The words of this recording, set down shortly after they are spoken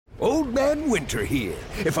Old Man Winter here.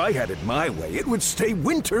 If I had it my way, it would stay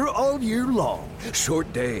winter all year long.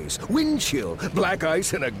 Short days, wind chill, black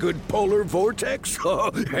ice, and a good polar vortex.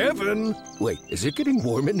 Oh, heaven. Wait, is it getting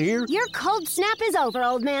warm in here? Your cold snap is over,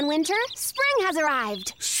 Old Man Winter. Spring has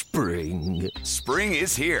arrived. Spring. Spring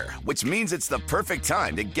is here, which means it's the perfect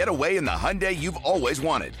time to get away in the Hyundai you've always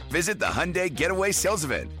wanted. Visit the Hyundai Getaway Sales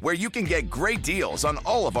Event, where you can get great deals on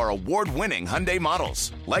all of our award-winning Hyundai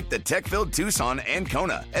models, like the tech-filled Tucson and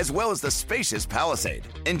Kona, as well as the spacious Palisade.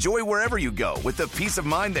 Enjoy wherever you go with the peace of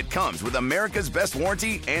mind that comes with America's best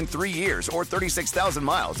warranty and 3 years or 36,000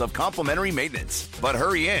 miles of complimentary maintenance. But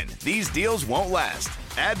hurry in, these deals won't last.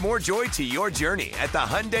 Add more joy to your journey at the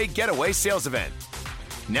Hyundai Getaway Sales Event.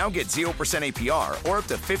 Now get 0% APR or up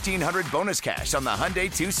to $1,500 bonus cash on the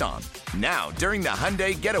Hyundai Tucson. Now, during the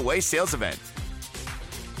Hyundai Getaway Sales Event.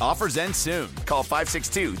 Offers end soon. Call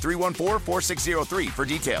 562-314-4603 for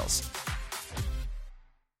details.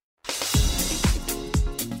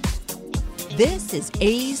 This is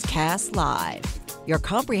A's Cast Live, your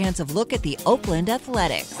comprehensive look at the Oakland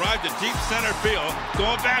Athletics. Drive to deep center field.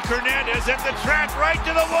 Going back, Hernandez at the track, right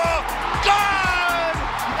to the wall. Gone!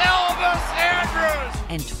 Elvis Andrus!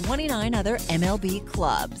 And 29 other MLB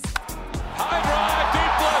clubs. High drive,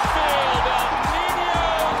 deep left field. El Nino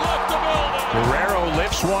left the building. Guerrero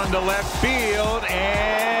lifts one to left field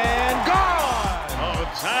and gone!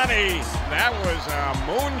 Ohtani, that was a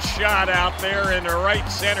moonshot out there in the right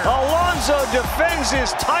center. Alonso defends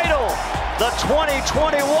his title, the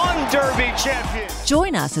 2021 Derby champion.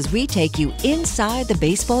 Join us as we take you inside the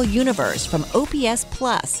baseball universe, from OPS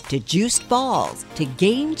Plus to juiced balls to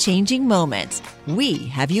game-changing moments. We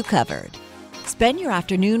have you covered. Spend your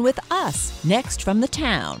afternoon with us next from the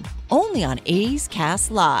town, only on A's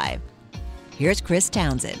Cast Live. Here's Chris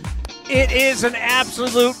Townsend. It is an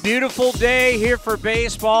absolute beautiful day here for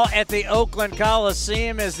baseball at the Oakland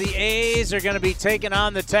Coliseum as the A's are going to be taking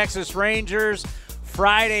on the Texas Rangers.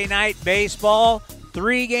 Friday night baseball.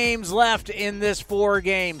 3 games left in this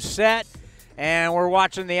 4-game set. And we're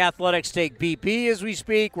watching the Athletics take BP as we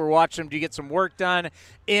speak. We're watching them to get some work done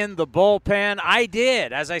in the bullpen. I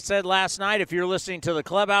did. As I said last night, if you're listening to the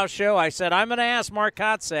Clubhouse show, I said I'm going to ask Mark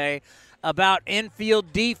Kotsay about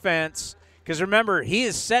infield defense. Because remember, he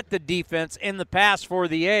has set the defense in the past for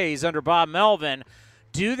the A's under Bob Melvin.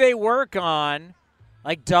 Do they work on,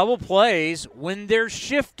 like, double plays when they're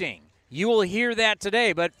shifting? You will hear that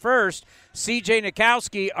today. But first, C.J.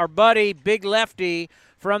 Nitkowski, our buddy, big lefty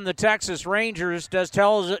from the Texas Rangers, does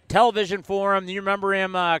television for him. You remember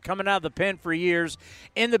him coming out of the pen for years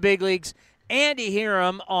in the big leagues. And I hear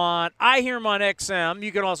him on XM.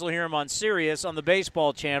 You can also hear him on Sirius on the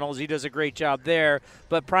baseball channels. He does a great job there.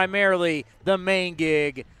 But primarily the main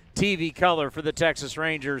gig, TV color for the Texas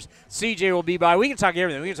Rangers. CJ will be by. We can talk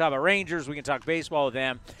everything. We can talk about Rangers. We can talk baseball with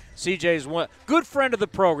them. CJ's one good friend of the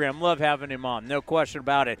program. Love having him on. No question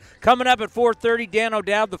about it. Coming up at 4:30, Dan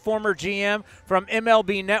O'Dowd, the former GM from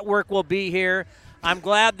MLB Network, will be here. I'm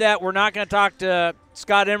glad that we're not going to talk to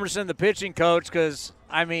Scott Emerson, the pitching coach, because,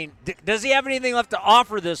 I mean, does he have anything left to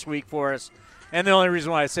offer this week for us? And the only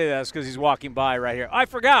reason why I say that is because he's walking by right here. I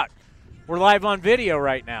forgot. We're live on video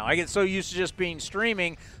right now. I get so used to just being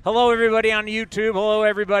streaming. Hello, everybody on YouTube. Hello,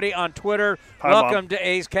 everybody on Twitter. Hi, welcome Mom. to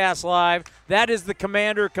A's Cast Live. That is the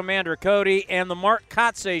Commander Cody, and the Mark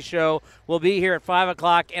Kotsay Show will be here at 5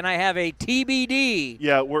 o'clock, and I have a TBD.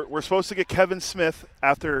 Yeah, we're supposed to get Kevin Smith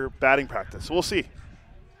after batting practice. We'll see.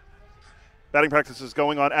 Batting practice is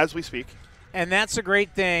going on as we speak. And that's a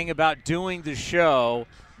great thing about doing the show,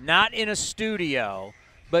 not in a studio,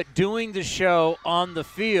 but doing the show on the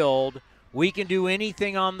field. We can do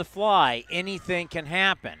anything on the fly. Anything can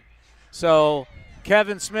happen. So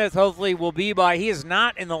Kevin Smith hopefully will be by. He is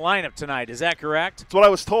not in the lineup tonight. Is that correct? That's what I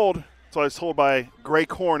was told. That's what I was told by Greg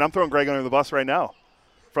Korn. I'm throwing Greg under the bus right now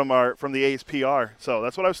from the A's PR. So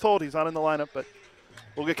that's what I was told. He's not in the lineup, but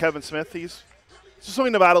we'll get Kevin Smith. He's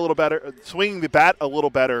swinging the bat a little better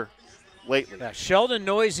lately. Yeah, Sheldon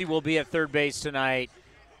Noisy will be at third base tonight.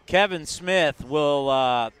 Kevin Smith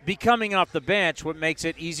will be coming off the bench, what makes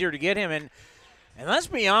it easier to get him. And let's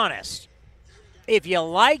be honest, if you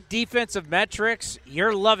like defensive metrics,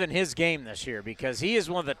 you're loving his game this year because he is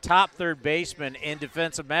one of the top third basemen in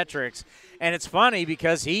defensive metrics. And it's funny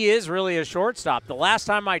because he is really a shortstop. The last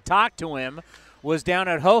time I talked to him was down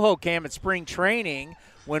at Hohokam at spring training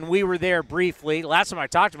when we were there briefly. Last time I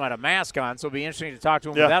talked to him, I had a mask on, so it'll be interesting to talk to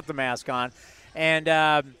him without the mask on.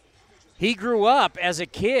 And he grew up as a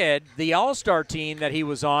kid, the All-Star team that he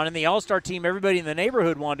was on, and the All-Star team everybody in the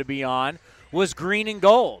neighborhood wanted to be on, was green and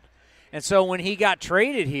gold. And so when he got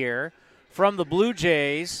traded here from the Blue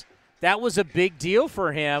Jays that was a big deal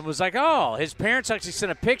for him. It was like, oh, his parents actually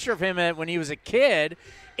sent a picture of him when he was a kid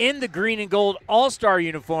in the green and gold all-star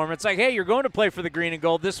uniform. It's like, hey, you're going to play for the green and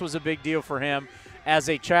gold. This was a big deal for him as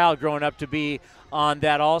a child growing up to be on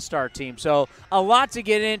that all-star team. So a lot to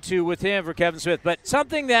get into with him for Kevin Smith. But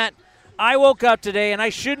something that I woke up today, and I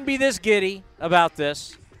shouldn't be this giddy about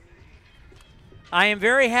this. I am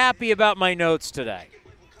very happy about my notes today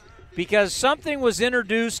because something was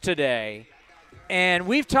introduced today, and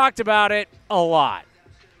we've talked about it a lot.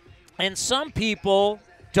 And some people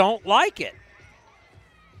don't like it.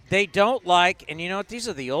 They don't like, and you know what? These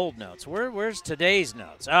are the old notes. Where's today's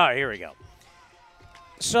notes? Oh, here we go.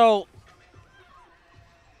 So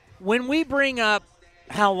when we bring up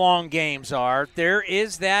how long games are, there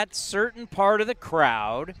is that certain part of the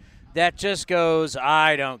crowd that just goes,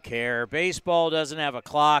 I don't care. Baseball doesn't have a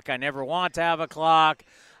clock. I never want to have a clock.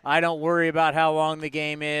 I don't worry about how long the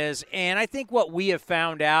game is. And I think what we have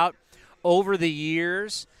found out over the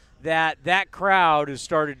years, that crowd has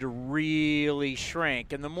started to really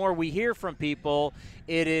shrink. And the more we hear from people,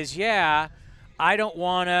 it is, I don't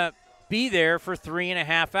want to be there for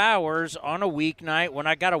 3.5 hours on a weeknight when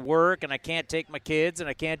I got to work and I can't take my kids and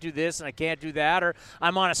I can't do this and I can't do that. Or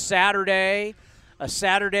I'm on a Saturday for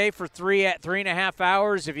 3.5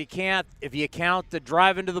 hours. If you count the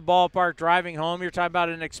driving to the ballpark, driving home, you're talking about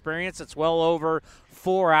an experience that's well over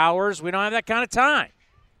 4 hours. We don't have that kind of time.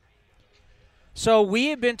 So we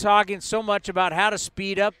have been talking so much about how to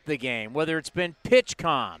speed up the game, whether it's been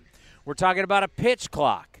PitchCom. We're talking about a pitch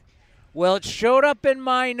clock. Well, it showed up in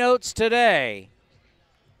my notes today.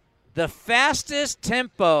 The fastest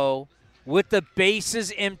tempo with the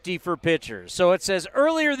bases empty for pitchers. So it says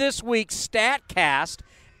earlier this week, StatCast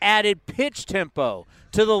added pitch tempo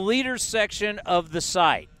to the leaders section of the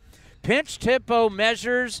site. Pitch tempo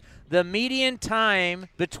measures the median time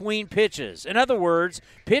between pitches. In other words,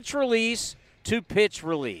 pitch release to pitch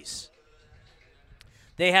release.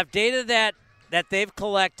 They have data that they've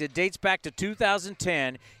collected, dates back to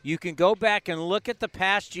 2010. You can go back and look at the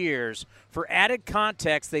past years. For added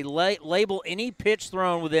context, they label any pitch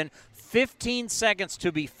thrown within 15 seconds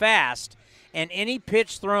to be fast, and any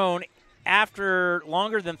pitch thrown after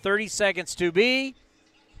longer than 30 seconds to be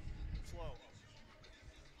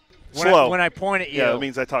slow. When I point at you. Yeah, it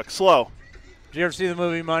means I talk slow. Did you ever see the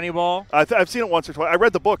movie Moneyball? I've seen it once or twice. I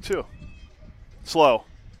read the book, too. Slow.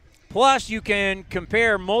 Plus, you can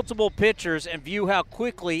compare multiple pitchers and view how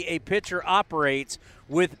quickly a pitcher operates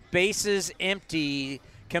with bases empty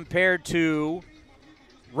compared to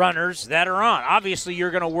runners that are on. Obviously, you're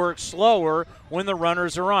going to work slower when the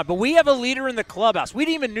runners are on. But we have a leader in the clubhouse. We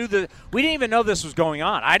didn't even know this was going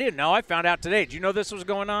on. I didn't know. I found out today. Did you know this was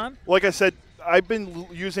going on? Like I said, I've been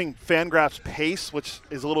using Fangraphs pace, which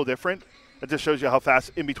is a little different. It just shows you how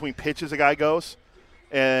fast in between pitches a guy goes.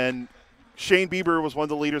 And Shane Bieber was one of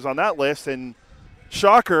the leaders on that list, and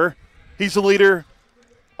shocker, he's the leader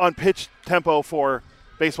on pitch tempo for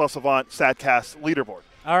Baseball Savant StatCast leaderboard.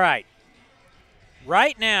 All right.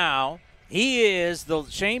 Right now, he is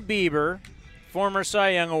Shane Bieber, former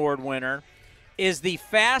Cy Young Award winner, is the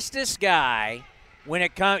fastest guy when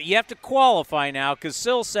it comes. You have to qualify now because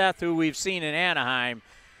Silseth, who we've seen in Anaheim,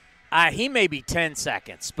 he may be 10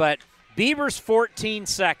 seconds, but Bieber's 14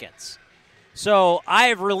 seconds. So I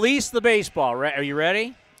have released the baseball. Are you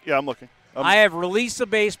ready? Yeah, I'm looking. I have released the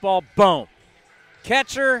baseball. Boom.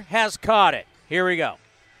 Catcher has caught it. Here we go.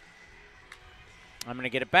 I'm going to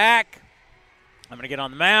get it back. I'm going to get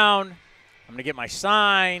on the mound. I'm going to get my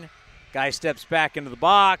sign. Guy steps back into the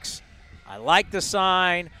box. I like the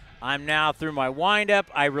sign. I'm now through my windup.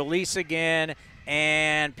 I release again,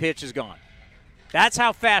 and pitch is gone. That's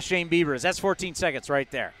how fast Shane Bieber is. That's 14 seconds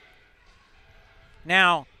right there.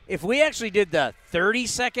 Now, if we actually did the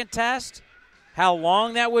 30-second test, how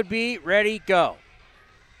long that would be, ready, go.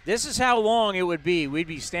 This is how long it would be. We'd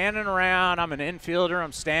be standing around. I'm an infielder.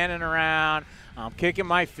 I'm standing around. I'm kicking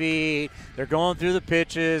my feet. They're going through the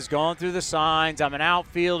pitches, going through the signs. I'm an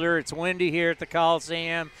outfielder. It's windy here at the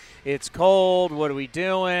Coliseum. It's cold. What are we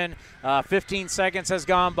doing? 15 seconds has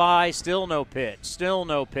gone by. Still no pitch. Still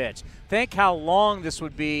no pitch. Think how long this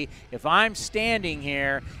would be if I'm standing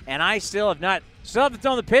here and I still haven't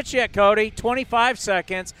thrown the pitch yet, Cody. 25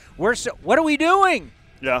 seconds. What are we doing?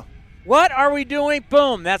 Yeah. What are we doing?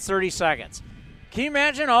 Boom. That's 30 seconds. Can you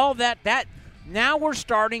imagine all that? Now we're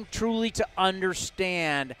starting truly to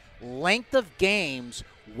understand length of games,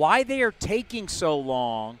 why they are taking so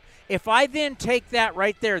long. If I then take that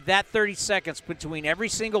right there, that 30 seconds between every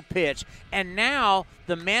single pitch, and now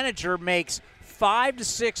the manager makes 5 to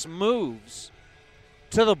 6 moves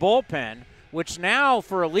to the bullpen, which now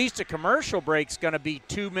for at least a commercial break is going to be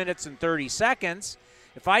 2 minutes and 30 seconds.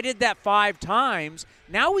 If I did that 5 times,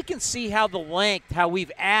 now we can see how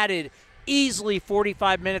we've added easily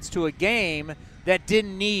 45 minutes to a game that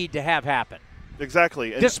didn't need to have happen. Exactly.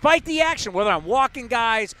 Despite the action, whether I'm walking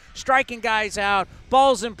guys, striking guys out,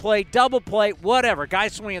 balls in play, double play, whatever,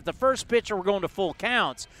 guys swinging at the first pitch or we're going to full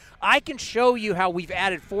counts, I can show you how we've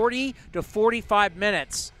added 40 to 45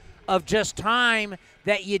 minutes of just time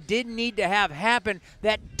that you didn't need to have happen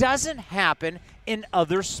that doesn't happen in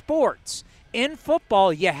other sports. In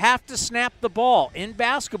football, you have to snap the ball. In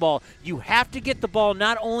basketball, you have to get the ball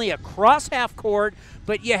not only across half court,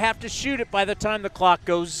 but you have to shoot it by the time the clock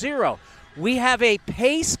goes 0. We have a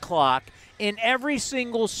pace clock in every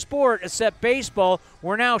single sport except baseball.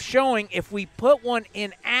 We're now showing if we put one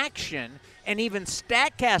in action, and even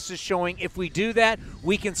StatCast is showing if we do that,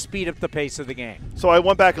 we can speed up the pace of the game. So I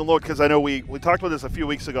went back and looked because I know we talked about this a few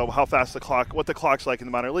weeks ago, what the clock's like in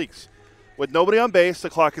the minor leagues. With nobody on base, the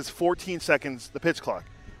clock is 14 seconds, the pitch clock.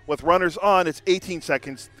 With runners on, it's 18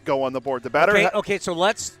 seconds to go on the board. The batter Okay, so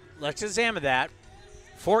let's examine that.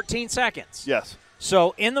 14 seconds. Yes.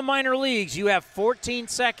 So in the minor leagues, you have 14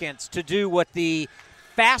 seconds to do what the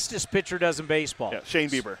fastest pitcher does in baseball. Yeah, Shane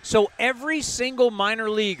Bieber. So every single minor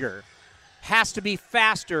leaguer has to be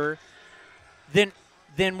faster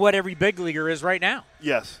than what every big leaguer is right now.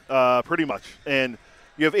 Yes, pretty much. And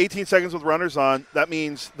you have 18 seconds with runners on. That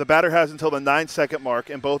means the batter has until the 9-second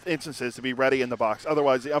mark in both instances to be ready in the box.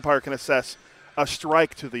 Otherwise, the umpire can assess a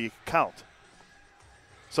strike to the count.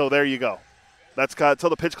 So there you go. That's how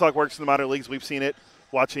the pitch clock works in the minor leagues. We've seen it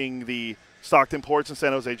watching the Stockton Ports and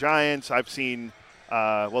San Jose Giants. I've seen,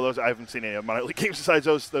 I haven't seen any of minor league games besides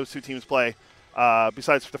those two teams play,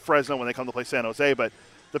 besides the Fresno when they come to play San Jose. But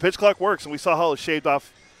the pitch clock works, and we saw how it shaved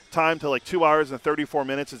off time to like 2 hours and 34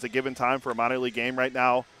 minutes is a given time for a minor league game right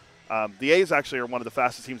now. The A's actually are one of the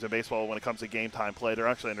fastest teams in baseball when it comes to game time play. They're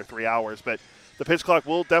actually under 3 hours, but the pitch clock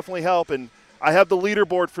will definitely help. And I have the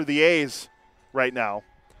leaderboard for the A's right now.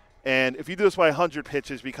 And if you do this by 100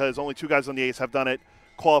 pitches, because only 2 guys on the A's have done it,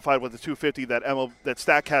 qualified with the 250 that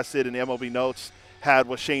StatCast did and the MLB Notes had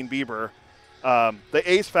with Shane Bieber. The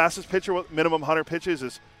A's fastest pitcher with minimum 100 pitches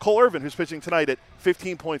is Cole Irvin, who's pitching tonight at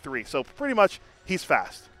 15.3. So pretty much he's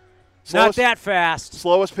fast. Not that fast.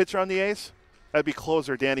 Slowest pitcher on the A's? That'd be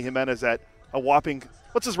closer Danny Jimenez at a whopping,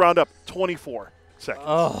 what's his roundup? 24 seconds.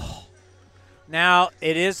 Oh. Now,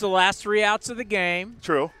 it is the last 3 outs of the game.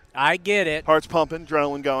 True. I get it. Heart's pumping,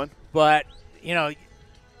 adrenaline going. But,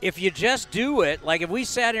 if you just do it, like if we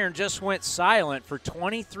sat here and just went silent for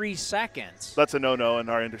 23 seconds. That's a no-no in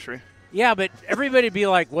our industry. Yeah, but everybody would be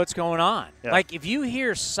like, what's going on? Yeah. Like if you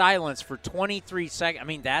hear silence for 23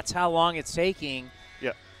 seconds, that's how long it's taking.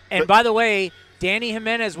 Yeah. And by the way, Danny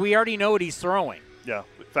Jimenez, we already know what he's throwing. Yeah,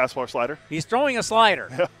 fastball slider. He's throwing a slider.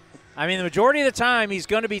 Yeah. The majority of the time he's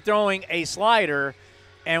going to be throwing a slider,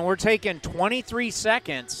 and we're taking 23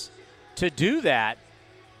 seconds to do that.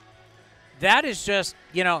 That is just,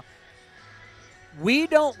 we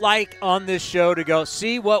don't like on this show to go,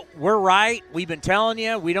 see what we're right. We've been telling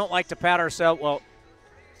you. We don't like to pat ourselves. Well,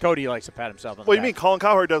 Cody likes to pat himself on the back. What do you mean? Colin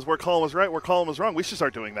Cowherd does where Colin was right, where Colin was wrong. We should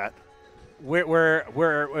start doing that. I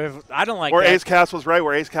don't like where that. A's Cast was right,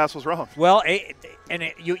 where A's Cast was wrong. Well,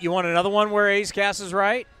 you want another one where A's Cast is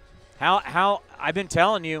right? How I've been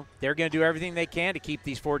telling you, they're going to do everything they can to keep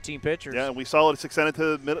these 14 pitchers. Yeah, and we saw it's extended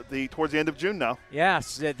to towards the end of June now.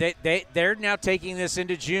 Yes, they're now taking this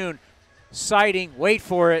into June, citing, wait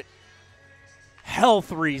for it,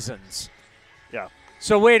 health reasons. Yeah.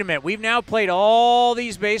 So wait a minute. We've now played all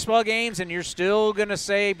these baseball games, and you're still going to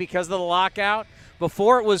say because of the lockout?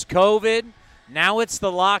 Before it was COVID, now it's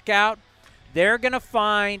the lockout. They're going to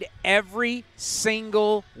find every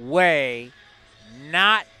single way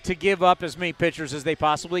not to give up as many pitchers as they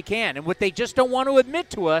possibly can. And what they just don't want to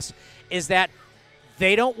admit to us is that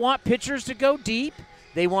they don't want pitchers to go deep.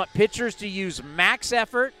 They want pitchers to use max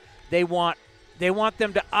effort. They want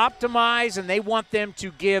them to optimize, and they want them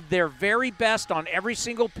to give their very best on every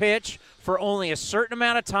single pitch for only a certain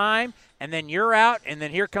amount of time, and then you're out, and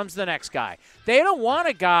then here comes the next guy. They don't want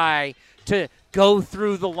a guy to go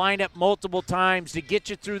through the lineup multiple times to get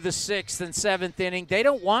you through the 6th and 7th inning. They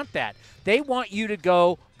don't want that. They want you to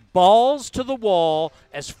go balls to the wall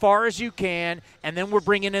as far as you can, and then we're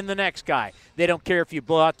bringing in the next guy. They don't care if you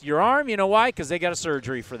blow out your arm. You know why? Because they got a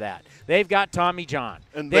surgery for that. They've got Tommy John.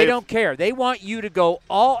 And they don't care. They want you to go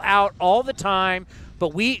all out all the time,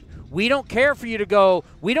 but we don't care for you to go.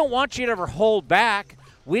 We don't want you to ever hold back.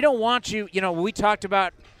 We don't want you, we talked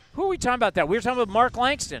about, who are we talking about that? We were talking about Mark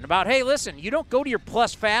Langston about, hey, listen, you don't go to your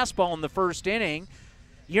plus fastball in the first inning.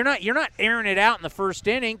 you're not airing it out in the first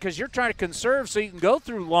inning because you're trying to conserve so you can go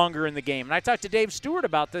through longer in the game. And I talked to Dave Stewart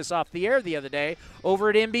about this off the air the other day over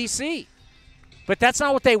at NBC. But that's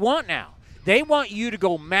not what they want now. They want you to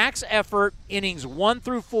go max effort, innings 1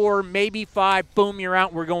 through 4, maybe 5, boom, you're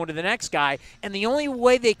out, we're going to the next guy. And the only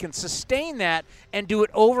way they can sustain that and do it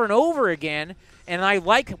over and over again, and I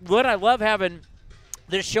love having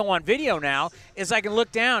this show on video now, is I can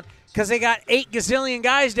look down because they got 8 gazillion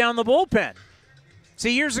guys down the bullpen.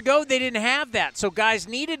 See, years ago, they didn't have that, so guys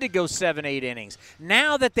needed to go 7, 8 innings.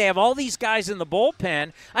 Now that they have all these guys in the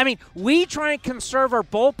bullpen, I mean, we try and conserve our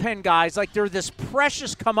bullpen guys like they're this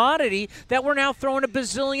precious commodity that we're now throwing a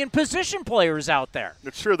bazillion position players out there.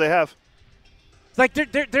 It's true, they have. Like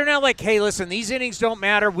they're now like, hey, listen, these innings don't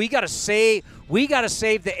matter. We got to save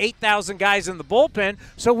the 8,000 guys in the bullpen.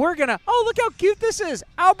 So we're gonna. Oh, look how cute this is.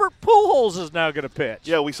 Albert Pujols is now gonna pitch.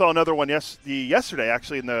 Yeah, we saw another one yesterday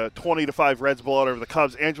actually in the 20-5 Reds blowout over the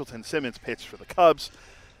Cubs. Andrelton Simmons pitched for the Cubs.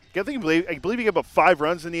 I believe he gave up 5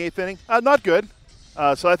 runs in the 8th inning. Not good.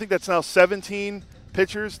 So I think that's now 17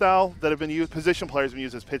 pitchers now that have been used. Position players have been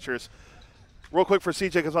used as pitchers. Real quick for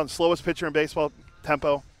CJ goes on slowest pitcher in baseball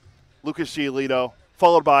tempo. Lucas Giolito,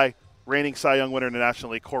 followed by reigning Cy Young winner in the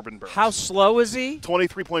National League, Corbin Burns. How slow is he?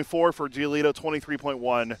 23.4 for Giolito,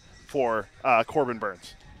 23.1 for Corbin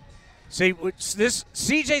Burns. See, this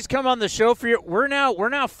CJ's come on the show for you. We're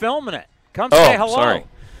now filming it. Come say hello. Sorry.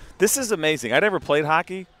 This is amazing. I never played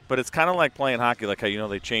hockey, but it's kind of like playing hockey, like how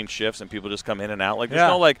they change shifts and people just come in and out. Like there's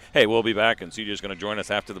no like, hey, we'll be back and CJ's going to join us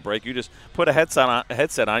after the break. You just put a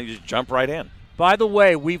headset on, you just jump right in. By the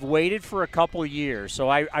way, we've waited for a couple years, so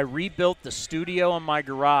I rebuilt the studio in my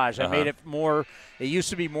garage. I made it more – it used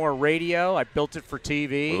to be more radio. I built it for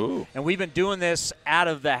TV. Ooh. And we've been doing this out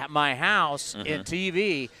of my house in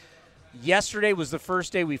TV. Yesterday was the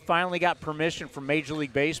first day we finally got permission from Major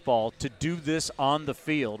League Baseball to do this on the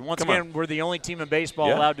field. Once again, we're the only team in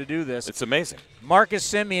baseball allowed to do this. It's amazing. Marcus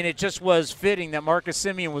Semien, it just was fitting that Marcus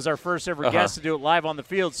Semien was our first ever guest to do it live on the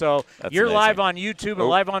field. So you're amazing. live on YouTube and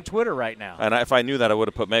live on Twitter right now. And if I knew that, I would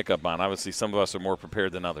have put makeup on. Obviously, some of us are more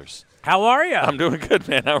prepared than others. How are you? I'm doing good,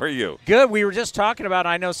 man. How are you? Good. We were just talking about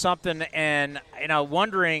I Know Something and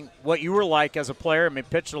wondering what you were like as a player. I mean,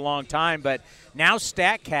 pitched a long time, but now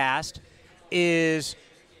StatCast is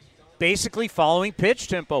basically following pitch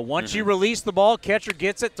tempo. Once you release the ball, catcher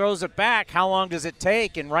gets it, throws it back. How long does it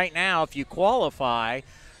take? And right now, if you qualify,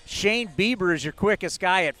 Shane Bieber is your quickest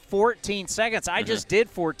guy at 14 seconds. I just did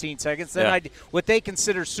 14 seconds. Then what they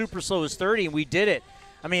consider super slow is 30, and we did it.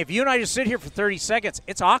 I mean, if you and I just sit here for 30 seconds,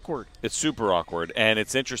 it's awkward. It's super awkward, and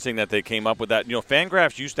it's interesting that they came up with that.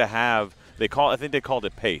 Fangraphs used to have I think they called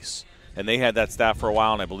it pace. And they had that stat for a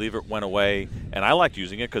while, and I believe it went away. And I liked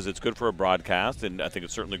using it because it's good for a broadcast, and I think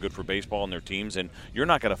it's certainly good for baseball and their teams. And you're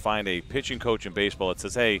not going to find a pitching coach in baseball that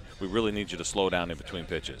says, hey, we really need you to slow down in between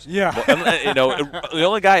pitches. Yeah. The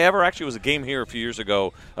only guy ever actually was a game here a few years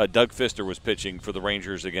ago. Doug Fister was pitching for the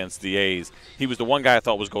Rangers against the A's. He was the one guy I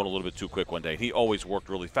thought was going a little bit too quick one day. He always worked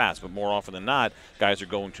really fast, but more often than not, guys are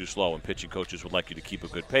going too slow, and pitching coaches would like you to keep a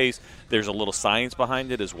good pace. There's a little science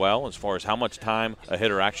behind it as well as far as how much time a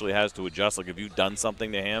hitter actually has to adjust. Like if you've done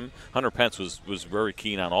something to him, Hunter Pence was very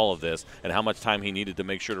keen on all of this and how much time he needed to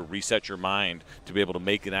make sure to reset your mind to be able to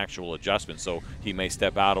make an actual adjustment. So he may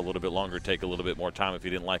step out a little bit longer, take a little bit more time if he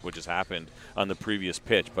didn't like what just happened on the previous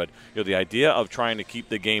pitch. But the idea of trying to keep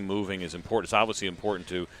the game moving is important. It's obviously important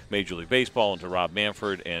to Major League Baseball and to Rob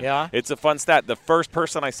Manfred. And it's a fun stat. The first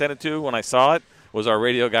person I sent it to when I saw it was our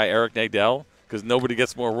radio guy, Eric Nadel, because nobody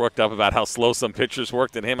gets more worked up about how slow some pitchers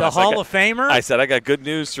work than him. The Hall of Famer? I said, I got good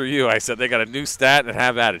news for you. I said, they got a new stat and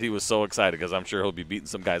have at it. He was so excited because I'm sure he'll be beating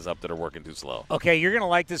some guys up that are working too slow. Okay, you're going to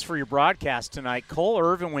like this for your broadcast tonight. Cole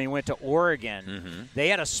Irvin, when he went to Oregon, they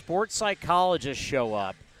had a sports psychologist show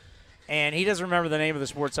up. And he doesn't remember the name of the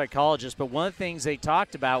sports psychologist, but one of the things they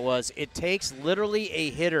talked about was it takes literally a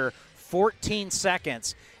hitter 14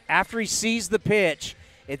 seconds after he sees the pitch.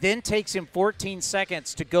 It then takes him 14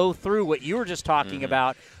 seconds to go through what you were just talking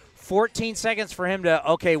about. 14 seconds for him to,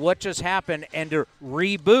 okay, what just happened, and to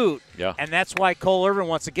reboot. Yeah. And that's why Cole Irvin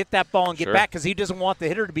wants to get that ball and get back because he doesn't want the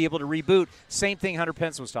hitter to be able to reboot. Same thing Hunter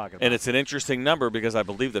Pence was talking about. And it's an interesting number because I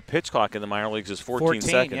believe the pitch clock in the minor leagues is 14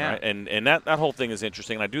 seconds, right? And that whole thing is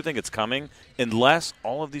interesting. And I do think it's coming unless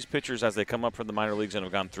all of these pitchers, as they come up from the minor leagues and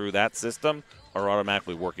have gone through that system, are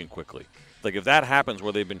automatically working quickly. Like if that happens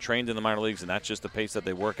where they've been trained in the minor leagues and that's just the pace that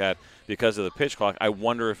they work at because of the pitch clock, I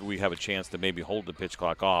wonder if we have a chance to maybe hold the pitch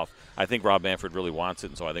clock off. I think Rob Manfred really wants it,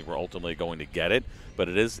 and so I think we're ultimately going to get it. But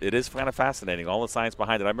it is kind of fascinating, all the science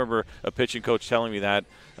behind it. I remember a pitching coach telling me that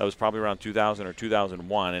was probably around 2000 or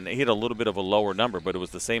 2001, and he had a little bit of a lower number, but it was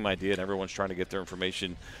the same idea, and everyone's trying to get their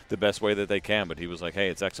information the best way that they can. But he was like, hey,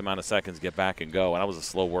 it's X amount of seconds, get back and go. And I was a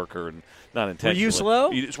slow worker and not intentionally. Were you slow?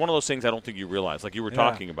 It's one of those things I don't think you realize. Like you were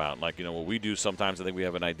talking about, like, what we do sometimes, I think we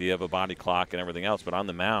have an idea of a body clock and everything else, but on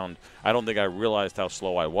the mound, I don't think I realized how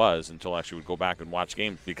slow I was until I actually would go back and watch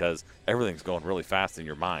games because everything's going really fast in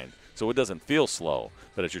your mind. So it doesn't feel slow,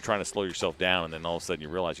 but as you're trying to slow yourself down and then all of a sudden you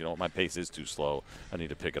realize, what, my pace is too slow. I need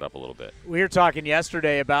to pick it up a little bit. We were talking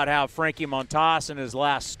yesterday about how Frankie Montas in his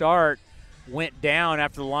last start went down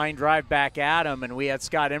after the line drive back at him, and we had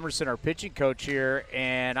Scott Emerson, our pitching coach here,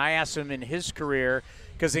 and I asked him in his career,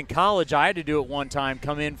 because in college I had to do it one time,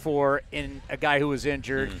 come in for a guy who was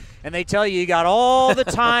injured, and they tell you got all the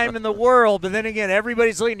time in the world, but then again,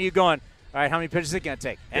 everybody's looking at you going, all right, how many pitches is it going to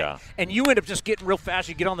take? And you end up just getting real fast.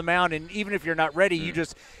 You get on the mound, and even if you're not ready,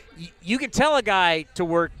 you can tell a guy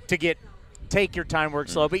to take your time, work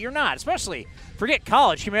slow, but you're not. Especially, forget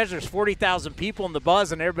college. You imagine there's 40,000 people in the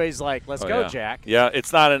buzz, and everybody's like, let's go, Jack. Yeah,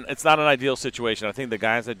 it's not an ideal situation. I think the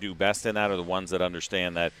guys that do best in that are the ones that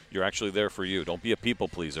understand that you're actually there for you. Don't be a people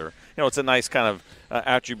pleaser. It's a nice kind of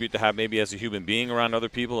attribute to have maybe as a human being around other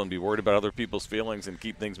people and be worried about other people's feelings and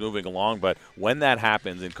keep things moving along. But when that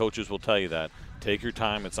happens, and coaches will tell you that, take your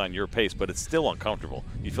time. It's on your pace, but it's still uncomfortable.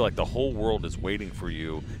 You feel like the whole world is waiting for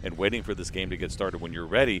you and waiting for this game to get started when you're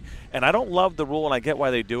ready. And I don't love the rule, and I get why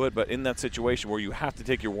they do it, but in that situation where you have to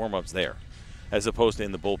take your warm-ups there as opposed to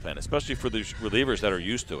in the bullpen, especially for the relievers that are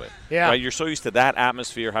used to it. Yeah. Right? You're so used to that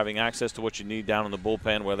atmosphere, having access to what you need down in the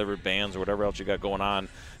bullpen, whether it bands or whatever else you got going on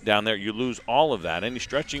down there. You lose all of that. Any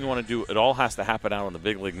stretching you want to do, it all has to happen out on the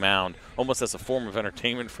big league mound, almost as a form of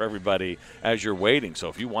entertainment for everybody as you're waiting. So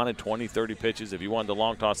if you wanted 20, 30 pitches, if you wanted to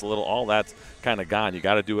long toss a little, all that's kind of gone. You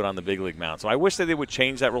got to do it on the big league mound. So I wish that they would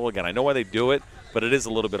change that rule again. I know why they do it, but it is a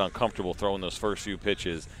little bit uncomfortable throwing those first few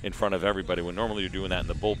pitches in front of everybody when normally you're doing that in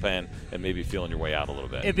the bullpen and maybe feeling your way out a little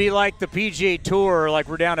bit. It'd be like the PGA Tour, like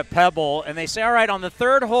we're down at Pebble, and they say, all right, on the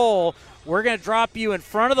third hole, we're going to drop you in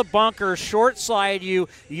front of the bunker, short slide you.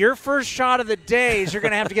 Your first shot of the day is you're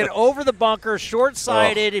going to have to get over the bunker, short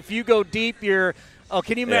sided. If you go deep, you're – oh,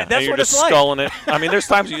 can you imagine? That's what it's like. You're just sculling it. I mean, there's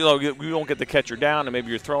times you don't get the catcher down, and maybe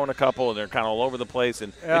you're throwing a couple, and they're kind of all over the place,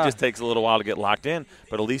 and it just takes a little while to get locked in.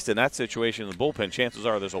 But at least in that situation in the bullpen, chances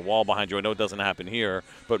are there's a wall behind you. I know it doesn't happen here,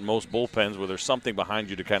 but most bullpens where there's something behind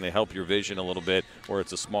you to kind of help your vision a little bit, where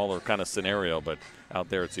it's a smaller kind of scenario, but out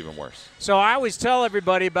there it's even worse. So I always tell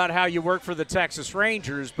everybody about how you work for the Texas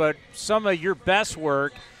Rangers, but some of your best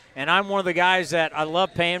work – and I'm one of the guys that I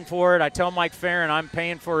love paying for it. I tell Mike Farron I'm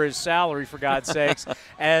paying for his salary, for God's sakes.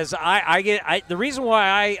 As I get the reason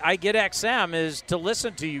why I get XM is to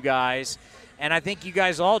listen to you guys, and I think you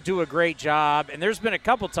guys all do a great job. And there's been a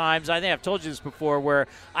couple times, I think I've told you this before, where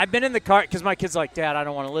I've been in the car because my kid's like, Dad, I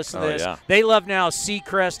don't want to listen to this. Yeah. They love now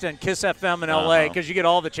Seacrest and Kiss FM in L.A. because you get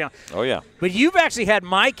all the channels. Oh, yeah. But you've actually had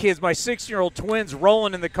my kids, my 6-year-old twins,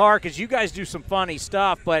 rolling in the car because you guys do some funny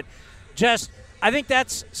stuff. But just – I think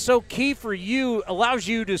that's so key for you, allows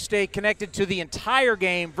you to stay connected to the entire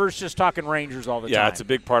game versus just talking Rangers all the time. Yeah, it's a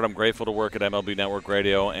big part. I'm grateful to work at MLB Network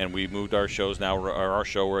Radio, and we moved our shows now. Our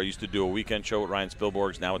show where I used to do a weekend show with Ryan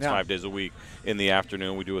Spielborgs, now it's 5 days a week in the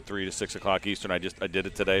afternoon. We do it 3 to 6 o'clock Eastern. I did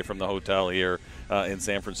it today from the hotel here in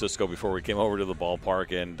San Francisco before we came over to the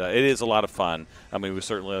ballpark, and it is a lot of fun. I mean, we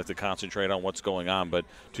certainly like to concentrate on what's going on, but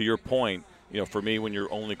to your point, for me, when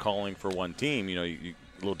you're only calling for one team, you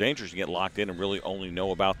a little dangerous. You get locked in and really only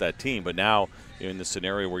know about that team. But now in the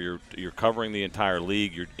scenario where you're covering the entire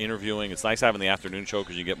league, you're interviewing. It's nice having the afternoon show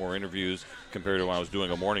because you get more interviews compared to when I was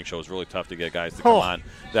doing a morning show. It's really tough to get guys to come on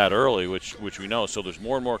that early, which we know. So there's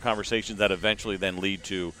more and more conversations that eventually then lead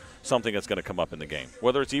to something that's going to come up in the game,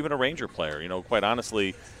 whether it's even a Ranger player. Quite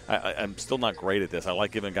honestly, I'm still not great at this. I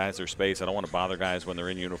like giving guys their space. I don't want to bother guys when they're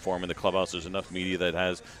in uniform in the clubhouse. There's enough media that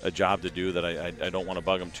has a job to do that I don't want to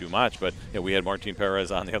bug them too much. But we had Martin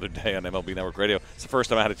Perez on the other day on MLB Network Radio. It's the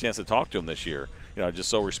first time I had a chance to talk to him this year. Just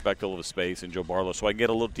so respectful of his space, and Joe Barlow. So I can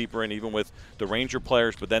get a little deeper in even with the Ranger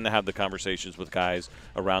players, but then to have the conversations with guys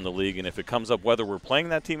around the league. And if it comes up whether we're playing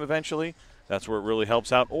that team eventually, that's where it really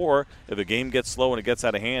helps out. Or if a game gets slow and it gets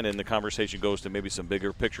out of hand and the conversation goes to maybe some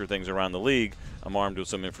bigger picture things around the league, I'm armed with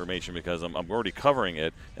some information because I'm already covering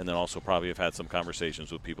it, and then also probably have had some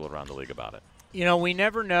conversations with people around the league about it. We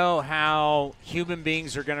never know how human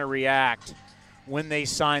beings are going to react when they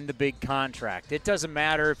sign the big contract. It doesn't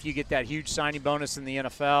matter if you get that huge signing bonus in the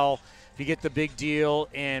NFL, if you get the big deal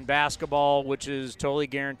in basketball, which is totally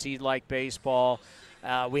guaranteed like baseball.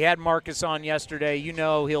 We had Marcus on yesterday. You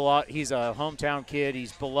know he's a hometown kid.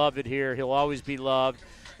 He's beloved here. He'll always be loved,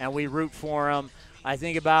 and we root for him. I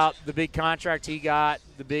think about the big contract he got,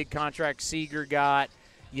 the big contract Seager got.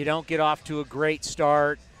 You don't get off to a great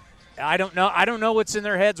start. I don't know what's in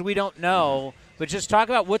their heads. We don't know. But just talk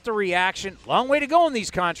about what the reaction – long way to go in these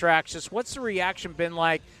contracts. Just what's the reaction been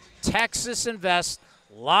like? Texas invests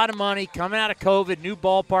a lot of money coming out of COVID, new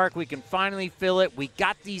ballpark. We can finally fill it. We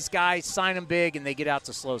got these guys, sign them big, and they get out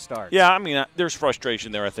to slow starts. Yeah, I mean, there's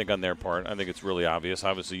frustration there, I think, on their part. I think it's really obvious.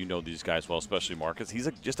 Obviously, you know these guys well, especially Marcus. He's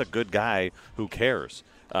just a good guy who cares.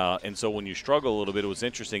 And so when you struggle a little bit, it was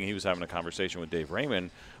interesting. He was having a conversation with Dave Raymond,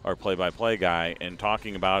 our play-by-play guy, and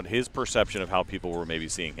talking about his perception of how people were maybe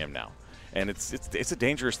seeing him now. And it's a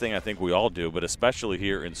dangerous thing, I think we all do, but especially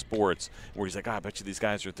here in sports, where he's like, I bet you these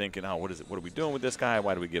guys are thinking, what are we doing with this guy?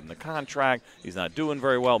 Why do we give him the contract? He's not doing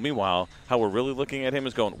very well. Meanwhile, how we're really looking at him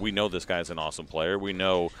is going, we know this guy's an awesome player. We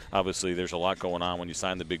know, obviously, there's a lot going on when you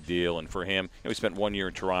sign the big deal. And for him, he spent 1 year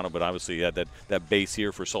in Toronto, but obviously he had that base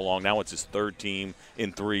here for so long. Now it's his third team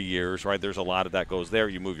in 3 years, right? There's a lot of that goes there.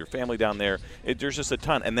 You move your family down there. There's just a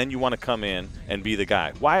ton. And then you want to come in and be the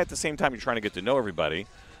guy. Why at the same time you're trying to get to know everybody?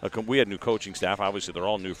 We had new coaching staff. Obviously, they're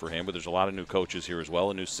all new for him, but there's a lot of new coaches here as well,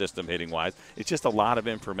 a new system hitting-wise. It's just a lot of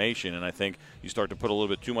information, and I think you start to put a little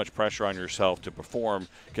bit too much pressure on yourself to perform,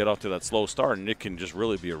 get off to that slow start, and it can just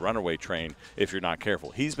really be a runaway train if you're not careful.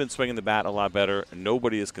 He's been swinging the bat a lot better, and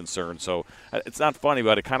nobody is concerned. So it's not funny,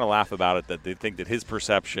 but I kind of laugh about it that they think that his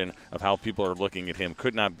perception of how people are looking at him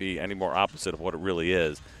could not be any more opposite of what it really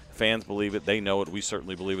is. Fans believe it. They know it. We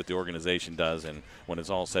certainly believe it. The organization does. And when it's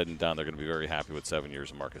all said and done, they're going to be very happy with 7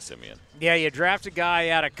 years of Marcus Semien. Yeah, you draft a guy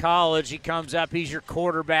out of college. He comes up. He's your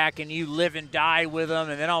quarterback, and you live and die with him.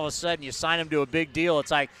 And then all of a sudden you sign him to a big deal.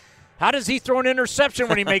 It's like, how does he throw an interception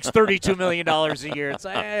when he makes $32 million a year? It's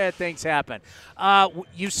like, things happen.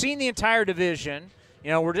 You've seen the entire division.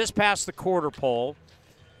 We're just past the quarter pole.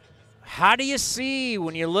 How do you see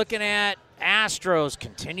when you're looking at Astros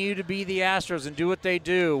continue to be the Astros and do what they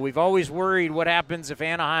do? We've always worried what happens if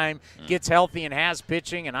Anaheim gets healthy and has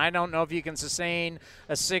pitching, and I don't know if you can sustain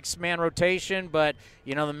a six-man rotation, but,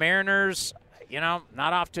 the Mariners, not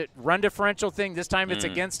off to run differential thing. This time it's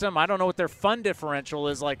against them. I don't know what their fun differential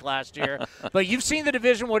is like last year. But you've seen the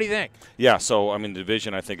division. What do you think? Yeah, so, the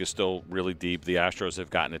division I think is still really deep. The Astros have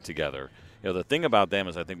gotten it together. The thing about them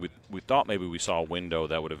is I think we thought maybe we saw a window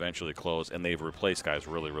that would eventually close, and they've replaced guys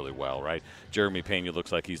really, really well, right? Jeremy Pena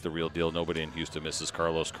looks like he's the real deal. Nobody in Houston misses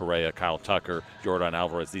Carlos Correa, Kyle Tucker, Jordan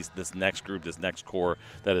Alvarez. This next group, this next core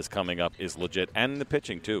that is coming up is legit. And the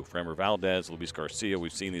pitching, too. Framber Valdez, Luis Garcia,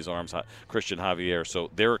 we've seen these arms, Christian Javier. So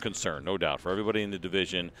they're a concern, no doubt. For everybody in the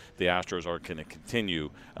division, the Astros are going to continue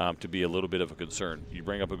to be a little bit of a concern. You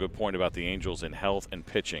bring up a good point about the Angels in health and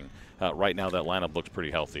pitching. Right now that lineup looks pretty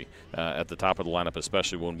healthy. At the top of the lineup,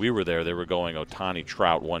 especially when we were there, they were going Ohtani,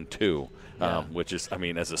 Trout, 1-2, which is,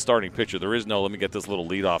 as a starting pitcher, there is no let me get this little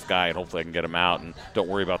leadoff guy and hopefully I can get him out and don't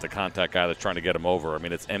worry about the contact guy that's trying to get him over.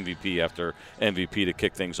 It's MVP after MVP to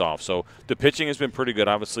kick things off. So the pitching has been pretty good.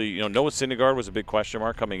 Obviously, Noah Syndergaard was a big question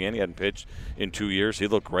mark coming in. He hadn't pitched in 2 years. He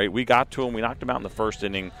looked great. We got to him. We knocked him out in the first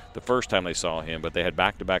inning the first time they saw him, but they had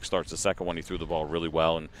back-to-back starts. The second one, he threw the ball really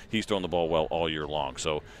well, and he's thrown the ball well all year long.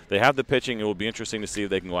 So they have the pitching. It will be interesting to see if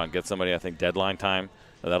they can go out and get somebody, I think, deadline time.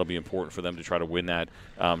 That'll be important for them to try to win that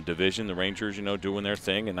division. The Rangers, doing their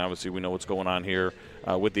thing, and obviously we know what's going on here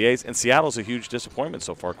with the A's. And Seattle's a huge disappointment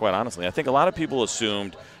so far, quite honestly. I think a lot of people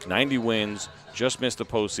assumed 90 wins, just missed the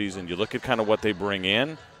postseason. You look at kind of what they bring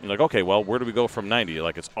in, you're like, okay, well, where do we go from 90?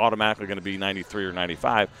 Like it's automatically going to be 93 or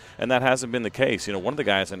 95, and that hasn't been the case. One of the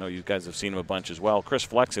guys, I know you guys have seen him a bunch as well, Chris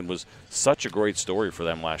Flexen was such a great story for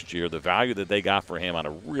them last year. The value that they got for him on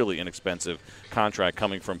a really inexpensive contract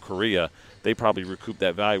coming from Korea, they probably recouped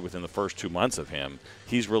that value within the first 2 months of him.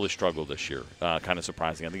 He's really struggled this year. Kind of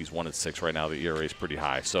surprising. I think he's 1-6 right now. The ERA is pretty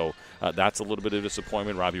high. So that's a little bit of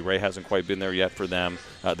disappointment. Robbie Ray hasn't quite been there yet for them.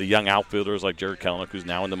 The young outfielders like Jared Kelenic, who's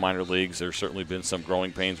now in the minor leagues, there's certainly been some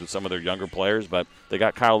growing pains with some of their younger players, but they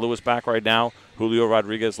got Kyle Lewis back right now. Julio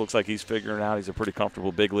Rodriguez looks like he's figuring it out. He's a pretty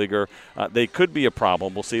comfortable big leaguer. They could be a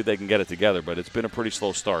problem. We'll see if they can get it together, but it's been a pretty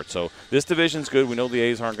slow start. So this division's good. We know the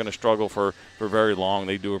A's aren't going to struggle for very long.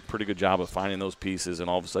 They do a pretty good job of finding those pieces, and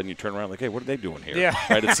all of a sudden you turn around like, hey, what are they doing here? Yeah.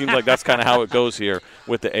 Right? It seems like that's kind of how it goes here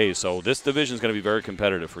with the A's. So this division's going to be very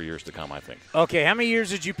competitive for years to come, I think. Okay, how many years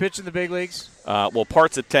did you pitch in the big leagues? Well,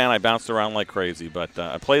 parts at 10. I bounced around like crazy, but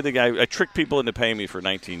I played the guy. I tricked people into paying me for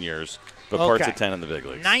 19 years, but parts at 10 in the big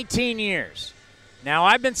leagues. 19 years. Now,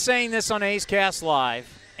 I've been saying this on A's Cast Live,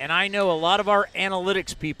 And I know a lot of our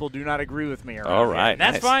analytics people do not agree with me. All right. Here.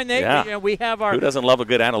 That's nice. fine. We have our. Who doesn't love a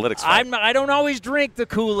good analytics fight? I don't always drink the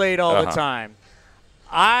Kool-Aid all the time.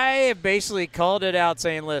 I have basically called it out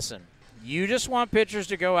saying, listen, you just want pitchers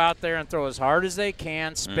to go out there and throw as hard as they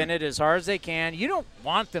can, spin it as hard as they can. You don't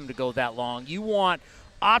want them to go that long. You want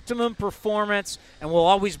optimum performance, and we'll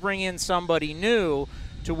always bring in somebody new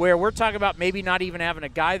to where we're talking about maybe not even having a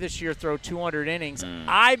guy this year throw 200 innings.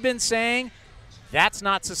 I've been saying that's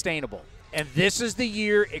not sustainable. And this is the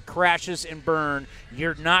year it crashes and burns.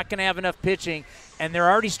 You're not going to have enough pitching. And they're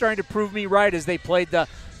already starting to prove me right as they played the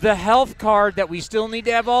health card that we still need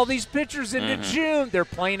to have all these pitchers into June. They're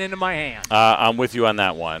playing into my hand. I'm with you on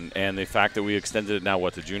that one. And the fact that we extended it now,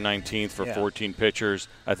 to June 19th for 14 pitchers,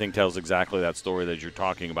 I think tells exactly that story that you're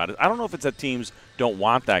talking about. I don't know if it's that teams don't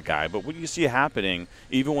want that guy, but what you see happening,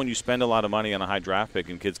 even when you spend a lot of money on a high draft pick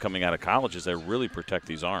and kids coming out of college, is they really protect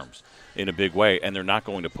these arms in a big way, and they're not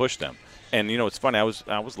going to push them. And, it's funny. I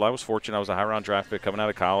was fortunate. I was a high-round draft pick coming out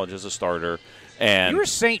of college as a starter. And you were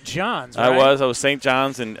St. John's, right? I was St.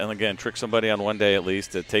 John's, and again, tricked somebody on one day at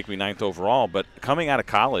least to take me 9th overall. But coming out of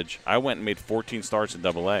college, I went and made 14 starts in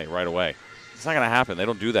AA right away. It's not going to happen. They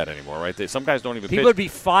don't do that anymore, right? Some guys don't even pitch. People would be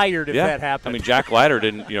fired if that happened. I mean, Jack Leiter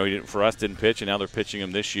didn't pitch, and now they're pitching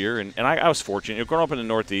him this year. And I was fortunate. Growing up in the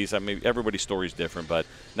Northeast, I mean, everybody's story is different, but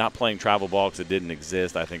not playing travel ball because it didn't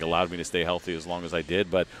exist, I think allowed me to stay healthy as long as I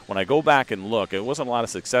did. But when I go back and look, it wasn't a lot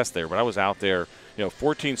of success there, but I was out there,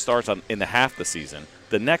 14 starts in the half the season.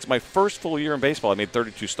 My first full year in baseball, I made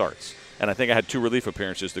 32 starts. And I think I had 2 relief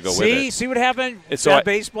appearances to go with it. See what happened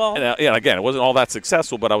baseball? Again, it wasn't all that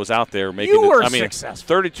successful, but I was out there making You were successful.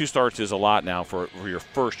 32 starts is a lot now for your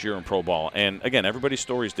first year in pro ball. And, again, everybody's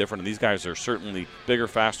story is different, and these guys are certainly bigger,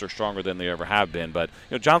 faster, stronger than they ever have been. But,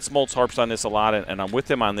 John Smoltz harps on this a lot, and I'm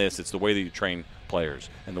with him on this. It's the way that you train players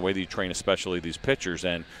and the way that you train especially these pitchers.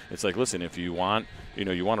 And it's like, listen, if you want –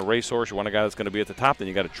 you want a racehorse, you want a guy that's going to be at the top, then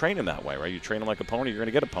you got to train him that way, right? You train him like a pony, you're going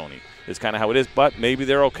to get a pony. It's kind of how it is. But maybe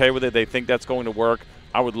they're okay with it. They think that's going to work.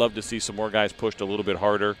 I would love to see some more guys pushed a little bit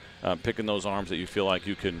harder, picking those arms that you feel like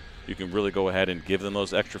you can really go ahead and give them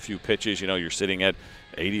those extra few pitches. You're sitting at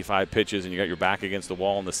 85 pitches and you got your back against the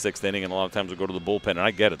wall in the 6th inning, and a lot of times we go to the bullpen. And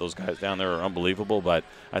I get it. Those guys down there are unbelievable. But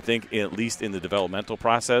I think at least in the developmental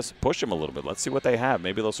process, push them a little bit. Let's see what they have.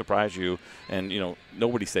 Maybe they'll surprise you. And,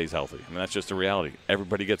 nobody stays healthy. I mean, that's just the reality.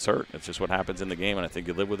 Everybody gets hurt. It's just what happens in the game, and I think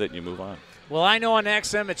you live with it and you move on. Well, I know on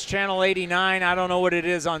XM it's channel 89. I don't know what it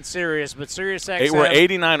is on Sirius, but Sirius XM. We're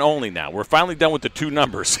 89 only now. We're finally done with the 2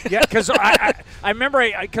 numbers. Yeah, because I remember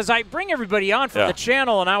because I bring everybody on from the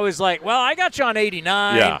channel, and I was like, well, I got you on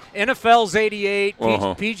 89. Yeah. NFL's 88.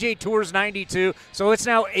 PGA Tour's 92. So it's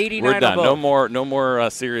now 89. We're done. No more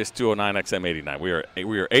Sirius 209 XM 89.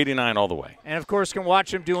 We are 89 all the way. And, of course, can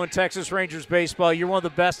watch him doing Texas Rangers baseball. You're one of the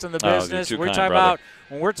best in the business. You're too kind,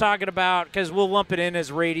 When we're talking about, because we'll lump it in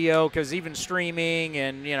as radio, because even streaming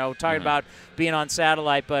and, talking about being on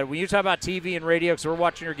satellite. But when you talk about TV and radio, because we're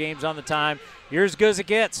watching your games on the time, you're as good as it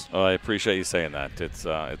gets. Oh, I appreciate you saying that.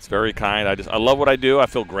 It's very kind. I love what I do. I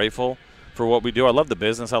feel grateful for what we do. I love the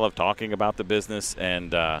business. I love talking about the business.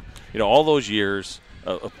 And, all those years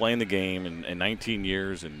of playing the game in 19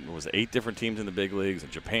 years, and it was 8 different teams in the big leagues, in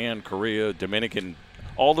Japan, Korea, Dominican,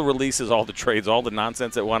 all the releases, all the trades, all the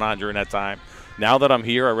nonsense that went on during that time. Now that I'm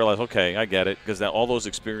here, I realize, okay, I get it, because all those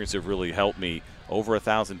experiences have really helped me. Over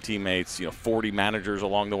 1,000 teammates, 40 managers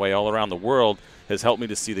along the way all around the world has helped me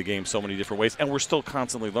to see the game so many different ways. And we're still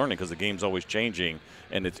constantly learning because the game's always changing.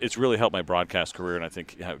 And it's really helped my broadcast career, and I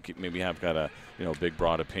think maybe I've got a big,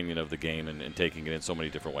 broad opinion of the game and taking it in so many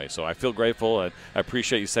different ways. So I feel grateful. I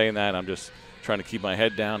appreciate you saying that. I'm just trying to keep my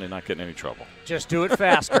head down and not get in any trouble. Just do it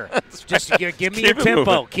faster. Just give me your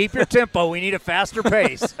tempo. Moving. Keep your tempo. We need a faster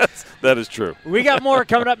pace. That is true. We got more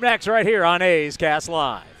coming up next right here on A's Cast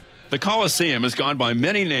Live. The Coliseum has gone by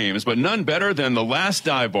many names, but none better than the Last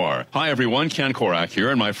Dive Bar. Hi, everyone. Ken Korak here,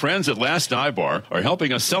 and my friends at Last Dive Bar are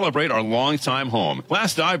helping us celebrate our longtime home.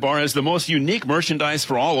 Last Dive Bar has the most unique merchandise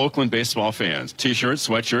for all Oakland baseball fans. T-shirts,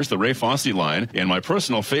 sweatshirts, the Ray Fosse line, and my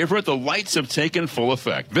personal favorite, the lights have taken full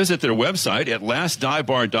effect. Visit their website at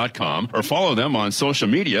lastdivebar.com or follow them on social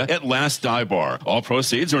media at Last Dive Bar. All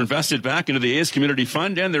proceeds are invested back into the A's Community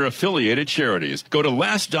Fund and their affiliated charities. Go to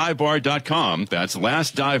lastdivebar.com. That's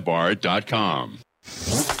lastdivebar.com.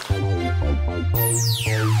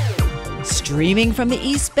 Streaming from the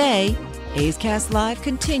East Bay, A's Cast Live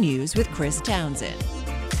continues with Chris Townsend.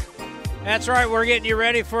 That's right, we're getting you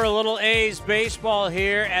ready for a little A's baseball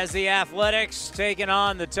here as the Athletics taking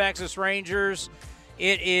on the Texas Rangers.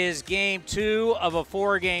 It is game 2 of a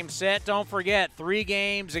 4-game set. Don't forget, 3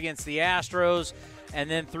 games against the Astros, and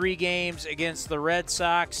then 3 games against the Red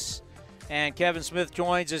Sox. And Kevin Smith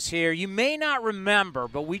joins us here. You may not remember,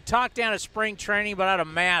 but we talked down at spring training but had a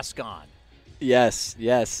mask on. Yes,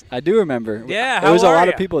 I do remember. Yeah, there was a lot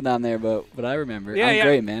you? of people down there, but I remember. Yeah, I'm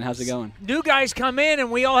great, man. How's it going? New guys come in,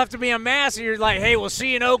 and we all have to be on mask. And you're like, hey, we'll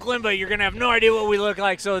see you in Oakland, but you're going to have no idea what we look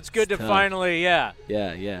like, so it's good to tough. finally, Yeah.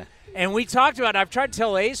 And we talked about, I've tried to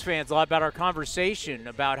tell A's fans a lot about our conversation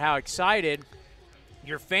about how excited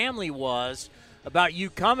your family was about you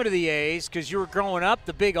coming to the A's because you were growing up,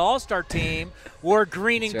 the big all-star team wore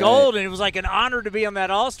green and gold, and it was like an honor to be on that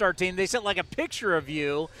all-star team. They sent like a picture of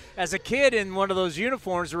you as a kid in one of those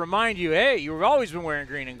uniforms to remind you, hey, you've always been wearing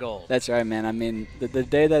green and gold. That's right, man. I mean, the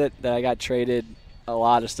day that I got traded, a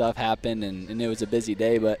lot of stuff happened, and it was a busy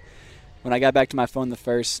day, but when I got back to my phone, the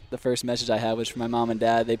first message I had was from my mom and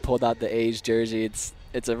dad. They pulled out the A's jersey.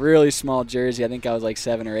 It's a really small jersey. I think I was like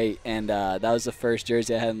 7 or 8, and that was the first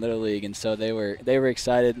jersey I had in Little League, and so they were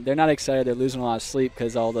excited. They're not excited. They're losing a lot of sleep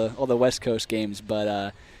because all the West Coast games.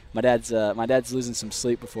 But my dad's losing some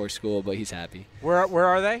sleep before school, but he's happy. Where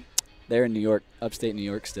are they? They're in New York, upstate New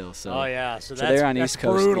York still. So oh yeah, so they're on East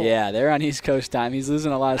Coast. Brutal. Yeah, they're on East Coast time. He's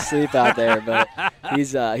losing a lot of sleep out there, but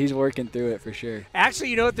he's working through it for sure. Actually,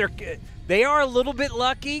 you know what? They are a little bit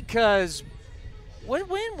lucky because when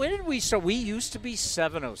did we start? We used to be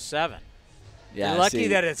 7:07. Yeah, you're lucky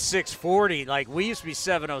that it's 6:40. Like we used to be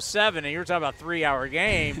 7:07, and you're talking about 3-hour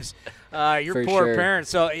games. Your For poor sure. parents.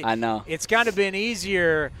 So I know it's kind of been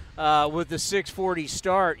easier with the 6:40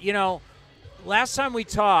 start. You know, last time we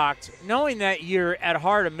talked, knowing that you're at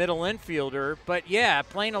heart a middle infielder, but yeah,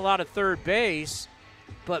 playing a lot of third base.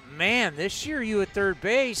 But man, this year you at third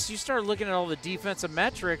base, you start looking at all the defensive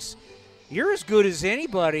metrics. You're as good as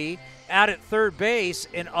anybody out at third base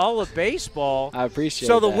in all of baseball. I appreciate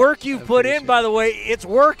So the that. work you put in, by the way, it's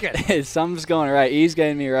working. Something's going right. He's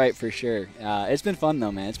getting me right for sure. It's been fun,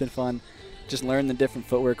 though, man. It's been fun just learning the different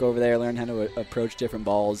footwork over there, learn how to approach different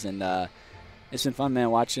balls. And it's been fun,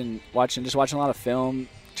 man, watching a lot of film,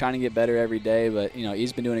 trying to get better every day. But, you know,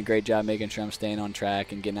 he's been doing a great job making sure I'm staying on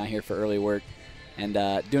track and getting out here for early work and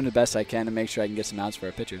doing the best I can to make sure I can get some outs for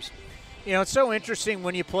our pitchers. You know, it's so interesting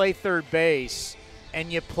when you play third base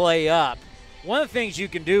and you play up. One of the things you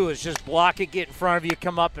can do is just block it, get in front of you,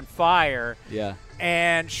 come up and fire. Yeah.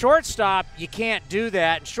 And shortstop, you can't do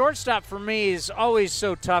that. And shortstop for me is always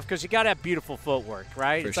so tough because you got to have beautiful footwork,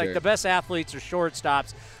 right? It's sure. like the best athletes are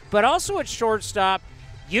shortstops. But also at shortstop,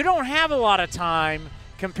 you don't have a lot of time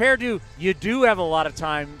compared to you do have a lot of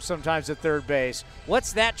time sometimes at third base.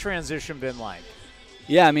 What's that transition been like?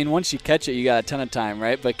 Yeah, I mean, once you catch it, you got a ton of time,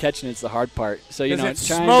 right? But catching it's the hard part. So you know, it's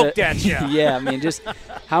trying smoked to, at you. Yeah, I mean, just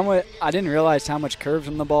how much. I didn't realize how much curves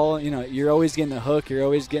on the ball. You know, you're always getting a hook, you're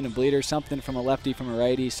always getting a bleeder, something from a lefty, from a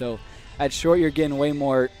righty. So at short, you're getting way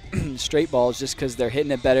more straight balls just because they're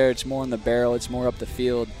hitting it better. It's more in the barrel. It's more up the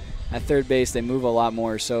field. At third base, they move a lot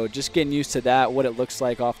more. So just getting used to that, what it looks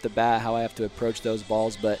like off the bat, how I have to approach those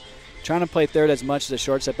balls. But trying to play third as much as a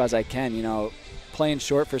shortstop as I can. You know, playing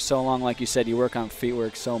short for so long, like you said, you work on feet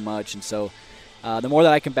work so much. And so the more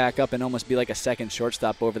that I can back up and almost be like a second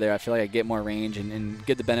shortstop over there, I feel like I get more range and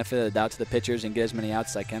get the benefit of the doubt to the pitchers and get as many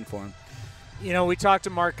outs as I can for them. You know, we talked to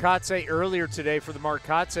Mark Kotze earlier today for the Mark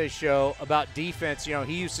Kotze show about defense. You know,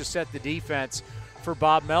 he used to set the defense for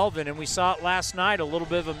Bob Melvin, and we saw it last night, a little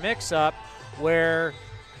bit of a mix-up where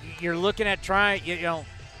you're looking at trying, you know,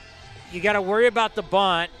 you got to worry about the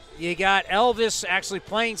bunt. You got Elvis actually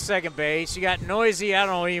playing second base. You got Noisy, I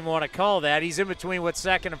don't even want to call that. He's in between what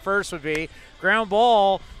second and first would be. Ground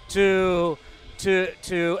ball to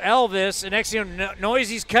Elvis, and next thing you know,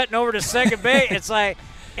 Noisy's cutting over to second base.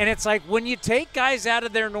 It's like when you take guys out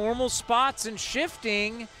of their normal spots and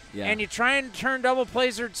shifting, yeah, and you try and turn double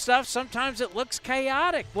plays or stuff, sometimes it looks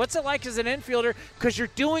chaotic. What's it like as an infielder? Because you're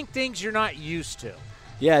doing things you're not used to.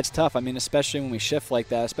 Yeah, it's tough. I mean, especially when we shift like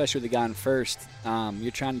that, especially with the guy on first.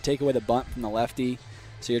 You're trying to take away the bunt from the lefty,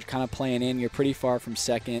 so you're kind of playing in. You're pretty far from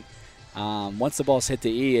second. Once the ball's hit to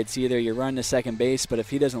E, it's either you're running to second base, but if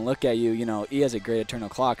he doesn't look at you, you know, E has a great eternal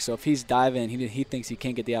clock. So if he's diving, he thinks he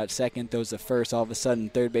can't get the out at second, throws the first, all of a sudden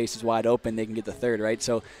third base is wide open, they can get the third, right?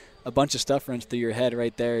 So a bunch of stuff runs through your head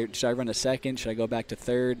right there. Should I run to second? Should I go back to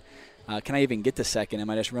third? Can I even get to second? Am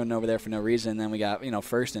I just running over there for no reason? And then we got, you know,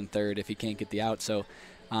 first and third if he can't get the out. So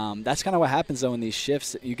that's kind of what happens, though, in these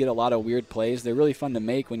shifts. You get a lot of weird plays. They're really fun to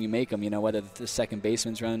make when you make them, you know, whether the second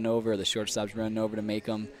baseman's running over or the shortstop's running over to make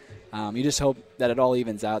them. You just hope that it all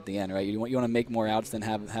evens out at the end, right? You want to make more outs than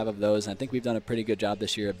have of those, and I think we've done a pretty good job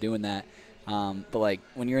this year of doing that. But, like,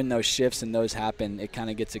 when you're in those shifts and those happen, it kind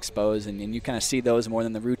of gets exposed, and you kind of see those more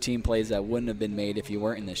than the routine plays that wouldn't have been made if you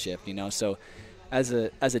weren't in the shift, you know? So as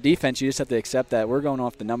a defense, you just have to accept that we're going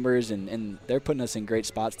off the numbers, and they're putting us in great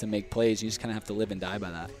spots to make plays. You just kind of have to live and die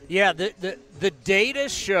by that. Yeah, the data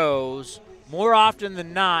shows more often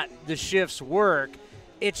than not the shifts work.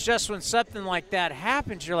 It's just when something like that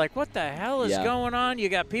happens, you're like, what the hell is going on? You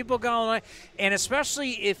got people going on. And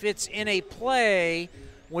especially if it's in a play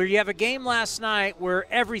where you have a game last night where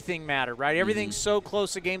everything mattered, right? Everything's so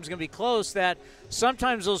close, the game's going to be close, that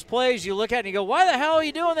sometimes those plays you look at and you go, why the hell are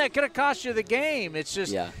you doing that? Could have cost you the game. It's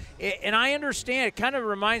just and I understand. It kind of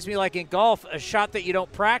reminds me, like in golf, a shot that you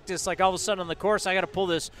don't practice, like all of a sudden on the course, I got to pull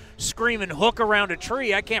this screaming hook around a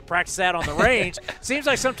tree. I can't practice that on the range. Seems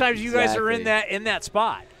like sometimes you guys are in that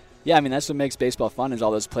spot. Yeah, I mean, that's what makes baseball fun is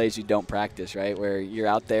all those plays you don't practice, right, where you're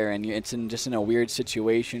out there and it's just in a weird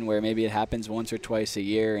situation where maybe it happens once or twice a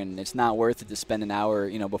year, and it's not worth it to spend an hour,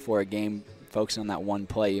 before a game focusing on that one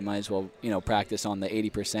play. You might as well, practice on the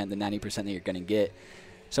 80%, the 90% that you're going to get.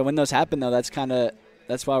 So when those happen, though,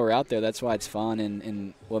 that's why we're out there. That's why it's fun,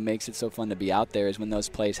 and what makes it so fun to be out there is when those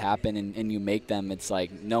plays happen and you make them. It's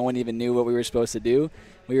like no one even knew what we were supposed to do.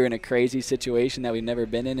 We were in a crazy situation that we've never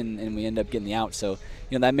been in, and we end up getting the out. So,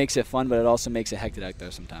 that makes it fun, but it also makes it hectic out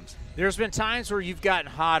there sometimes. There's been times where you've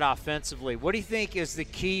gotten hot offensively. What do you think is the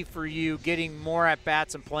key for you getting more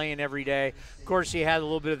at-bats and playing every day? Of course, you had a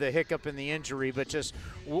little bit of the hiccup in the injury, but just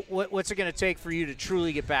what's it going to take for you to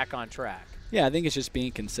truly get back on track? Yeah, I think it's just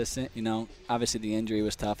being consistent. Obviously the injury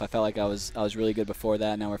was tough. I felt like I was really good before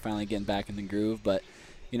that. Now we're finally getting back in the groove, but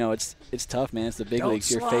it's tough, man. It's the big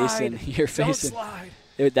leagues. You're facing. Don't slide.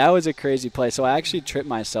 That was a crazy play. So I actually tripped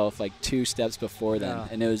myself like 2 steps before then,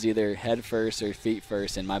 and it was either head first or feet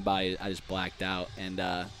first, and my body, I just blacked out. And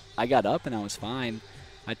I got up, and I was fine.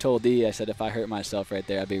 I told Dee, I said, if I hurt myself right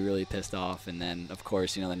there, I'd be really pissed off. And then, of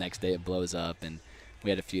course, the next day it blows up, and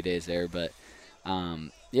we had a few days there. But,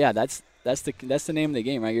 yeah, that's the name of the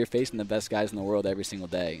game, right? You're facing the best guys in the world every single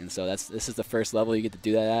day, and so this is the first level you get to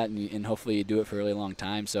do that at, and hopefully you do it for a really long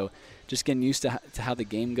time. So just getting used to how the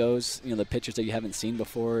game goes. The pitchers that you haven't seen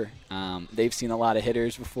before, they've seen a lot of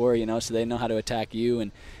hitters before, so they know how to attack you,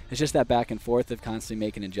 and it's just that back and forth of constantly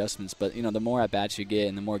making adjustments. But the more at bats you get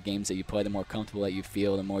and the more games that you play, the more comfortable that you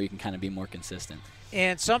feel, the more you can kind of be more consistent.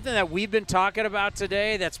 And something that we've been talking about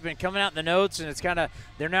today that's been coming out in the notes, and it's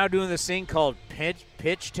they're now doing this thing called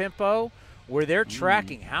pitch tempo, where they're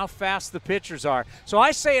tracking how fast the pitchers are. So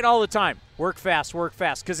I say it all the time, work fast,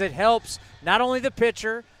 because it helps not only the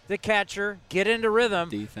pitcher, the catcher get into rhythm,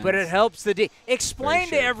 defense, but it helps the explain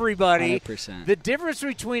to everybody 100%. The difference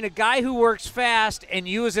between a guy who works fast and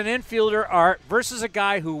you as an infielder are versus a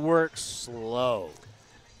guy who works slow.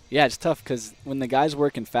 Yeah, it's tough because when the guy's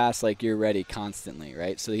working fast, like, you're ready constantly,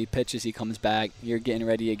 right? So he pitches, he comes back, you're getting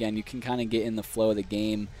ready again. You can kind of get in the flow of the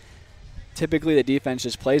game. Typically the defense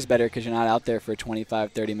just plays better because you're not out there for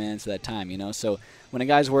 25, 30 minutes at that time, So when a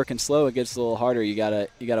guy's working slow, it gets a little harder. You gotta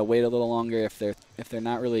wait a little longer if they're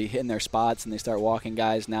not really hitting their spots and they start walking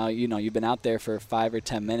guys. Now you've been out there for 5 or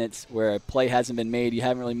 10 minutes where a play hasn't been made. You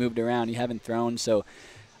haven't really moved around. You haven't thrown. So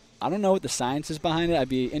I don't know what the science is behind it. I'd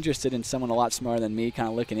be interested in someone a lot smarter than me kind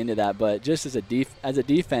of looking into that. But just as a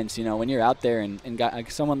defense, when you're out there and got like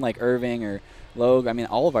someone like Irving or Logue, I mean,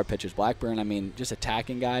 all of our pitchers, Blackburn, I mean, just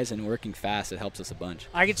attacking guys and working fast, it helps us a bunch.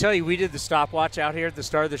 I can tell you, we did the stopwatch out here at the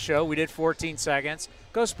start of the show. We did 14 seconds.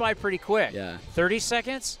 Goes by pretty quick. Yeah. 30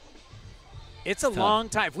 seconds? It's a long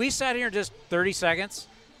time. If we sat here in just 30 seconds,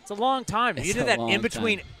 it's a long time. If you did that in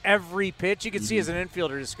between every pitch, you could see as an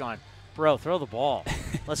infielder just going, bro, throw the ball.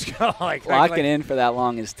 Let's go. Locking in for that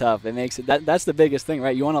long is tough. It makes it that's the biggest thing,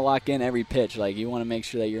 right? You want to lock in every pitch. Like, you want to make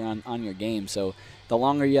sure that you're on your game. So the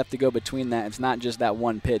longer you have to go between that, it's not just that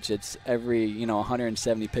one pitch. It's every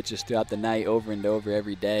 170 pitches throughout the night, over and over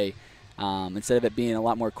every day. Instead of it being a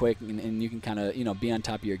lot more quick, and you can kind of be on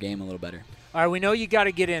top of your game a little better. All right, we know you got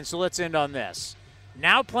to get in, so let's end on this.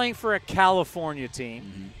 Now playing for a California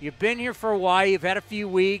team. You've been here for a while. You've had a few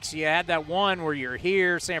weeks. You had that one where you're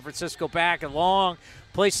here, San Francisco back and long,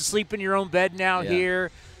 place to sleep in your own bed now here.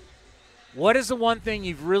 What is the one thing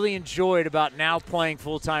you've really enjoyed about now playing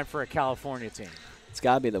full-time for a California team? It's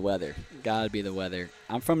got to be the weather.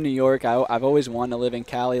 I'm from New York. I've always wanted to live in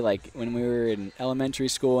Cali. Like, when we were in elementary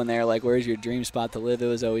school and they're like, where's your dream spot to live? It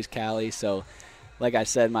was always Cali. So, like I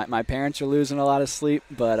said, my parents are losing a lot of sleep,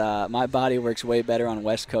 but my body works way better on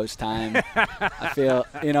West Coast time. I feel,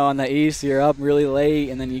 on the East, you're up really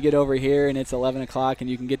late, and then you get over here, and it's 11 o'clock, and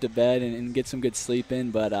you can get to bed and get some good sleep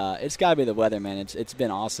in. But it's got to be the weather, man. It's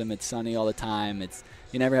been awesome. It's sunny all the time.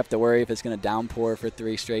 You never have to worry if it's going to downpour for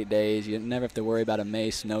 3 straight days. You never have to worry about a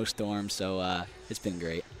May snowstorm, so it's been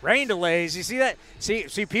great. Rain delays. You see that?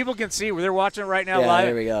 See, people can see where they're watching it right now yeah, live.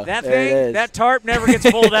 There we go. That tarp never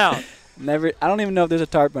gets pulled out. Never. I don't even know if there's a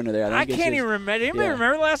tarp under there. I can't even remember. Anybody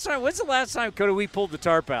remember last time? When's the last time, Cody, we pulled the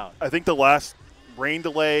tarp out? I think the last rain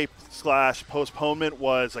delay / postponement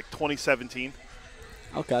was like 2017.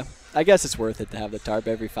 Okay. I guess it's worth it to have the tarp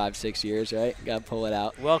every 5-6 years, right? Got to pull it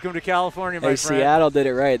out. Welcome to California, my friend. Seattle did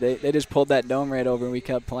it right. They just pulled that dome right over and we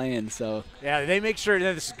kept playing. So yeah, they make sure.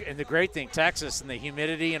 And the great thing, Texas and the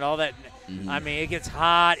humidity and all that. I mean, it gets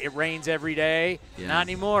hot. It rains every day. Yeah. Not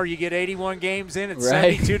anymore. You get 81 games in at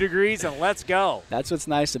 72 degrees, and let's go. That's what's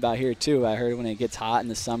nice about here, too. I heard when it gets hot in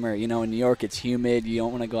the summer, in New York it's humid. You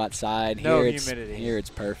don't want to go outside. No humidity. Here it's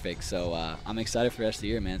perfect. So I'm excited for the rest of the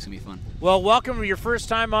year, man. It's going to be fun. Well, welcome to your first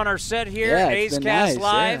time on our set here at A's Cast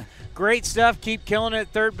Live. Yeah. Great stuff. Keep killing it at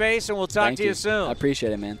third base, and we'll talk to you soon. I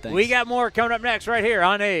appreciate it, man. Thanks. We got more coming up next right here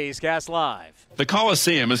on A's Cast Live. The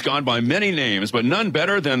Coliseum has gone by many names, but none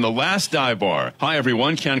better than the Last Dive Bar. Hi,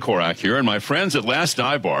 everyone. Ken Korak here, and my friends at Last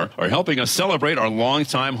Dive Bar are helping us celebrate our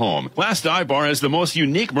longtime home. Last Dive Bar has the most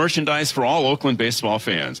unique merchandise for all Oakland baseball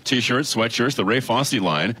fans. T-shirts, sweatshirts, the Ray Fosse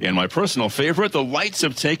line, and my personal favorite, the lights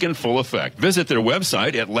have taken full effect. Visit their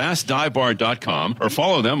website at lastdivebar.com or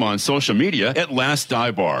follow them on social media at Last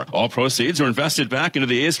Dive Bar. All proceeds are invested back into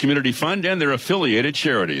the A's Community Fund and their affiliated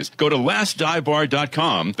charities. Go to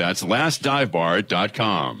lastdivebar.com. That's lastdivebar.com.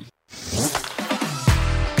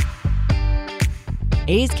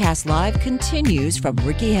 A's Cast Live continues from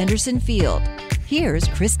Rickey Henderson Field. Here's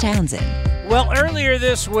Chris Townsend. Well, earlier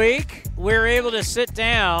this week, we were able to sit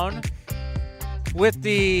down with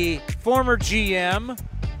the former GM,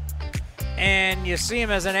 and you see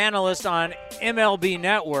him as an analyst on MLB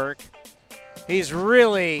Network. He's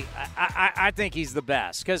really, I think he's the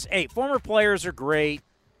best because, hey, former players are great,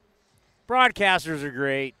 broadcasters are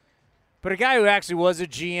great, but a guy who actually was a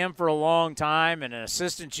GM for a long time and an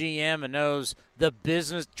assistant GM and knows the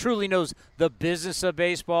business, truly knows the business of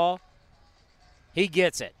baseball, he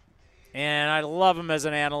gets it. And I love him as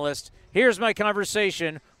an analyst. Here's my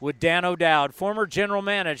conversation with Dan O'Dowd, former general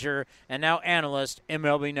manager and now analyst,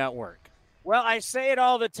 MLB Network. Well, I say it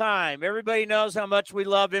all the time. Everybody knows how much we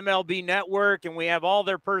love MLB Network, and we have all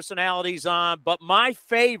their personalities on. But my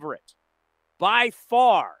favorite, by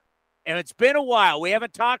far, and it's been a while. We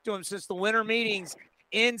haven't talked to him since the winter meetings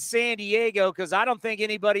in San Diego because I don't think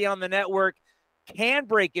anybody on the network can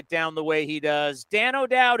break it down the way he does. Dan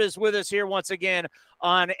O'Dowd is with us here once again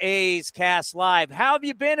on A's Cast Live. How have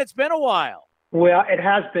you been? It's been a while. Well, it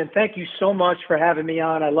has been. Thank you so much for having me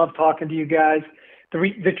on. I love talking to you guys.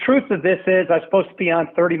 The truth of this is I'm supposed to be on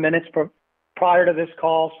 30 minutes prior to this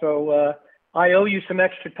call, so I owe you some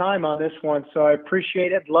extra time on this one, so I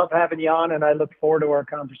appreciate it. Love having you on, and I look forward to our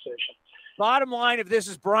conversation. Bottom line, if this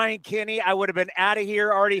is Brian Kinney, I would have been out of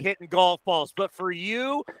here already hitting golf balls. But for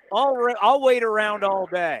you, I'll wait around all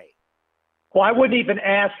day. Well, I wouldn't even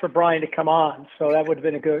ask for Brian to come on, so that would be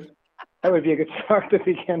a good start to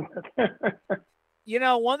begin with.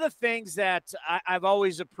 One of the things that I've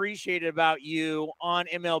always appreciated about you on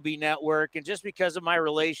MLB Network, and just because of my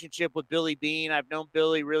relationship with Billy Beane, I've known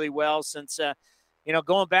Billy really well since,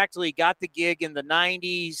 going back till he got the gig in the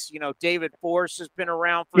 90s. David Force has been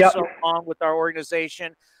around for so long with our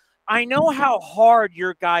organization. I know how hard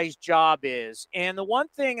your guys' job is. And the one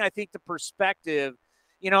thing I think the perspective,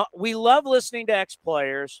 we love listening to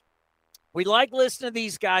ex-players. We like listening to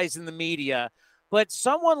these guys in the media. But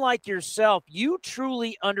someone like yourself, you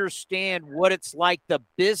truly understand what it's like, the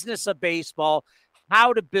business of baseball,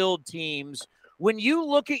 how to build teams. When you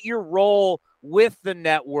look at your role with the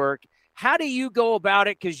network, how do you go about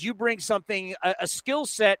it? Because you bring something, a skill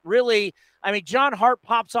set, really. I mean, John Hart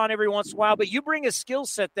pops on every once in a while, but you bring a skill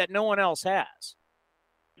set that no one else has.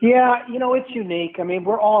 Yeah, it's unique. I mean,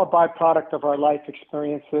 we're all a byproduct of our life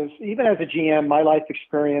experiences. Even as a GM, my life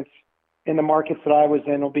experience in the markets that I was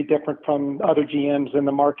in will be different from other GMs in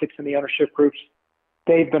the markets and the ownership groups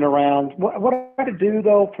they've been around. What I try to do,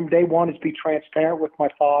 though, from day one is be transparent with my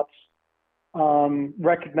thoughts,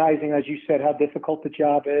 recognizing, as you said, how difficult the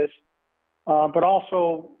job is, but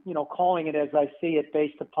also, calling it as I see it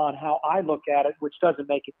based upon how I look at it, which doesn't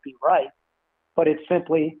make it be right, but it's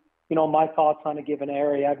simply, my thoughts on a given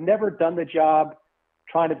area. I've never done the job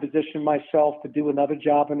trying to position myself to do another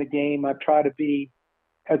job in the game. I've tried to be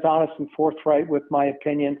as honest and forthright with my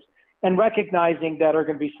opinions, and recognizing that there are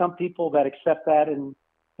going to be some people that accept that and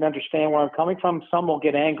understand where I'm coming from. Some will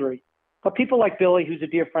get angry, but people like Billy, who's a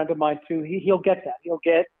dear friend of mine too, he'll get that. He'll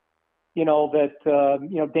get,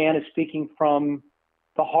 that Dan is speaking from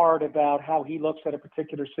the heart about how he looks at a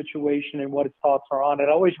particular situation and what his thoughts are on it.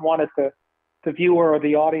 I always wanted the viewer or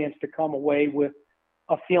the audience to come away with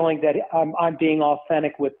a feeling that I'm being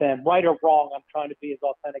authentic with them, right or wrong. I'm trying to be as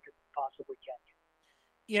authentic as I possibly can.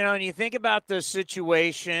 And you think about the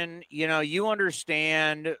situation, you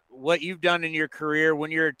understand what you've done in your career when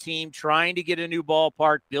you're a team trying to get a new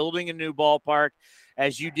ballpark, building a new ballpark,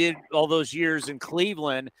 as you did all those years in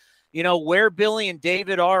Cleveland. Where Billy and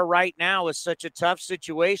David are right now is such a tough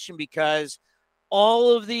situation because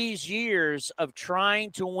all of these years of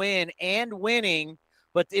trying to win and winning,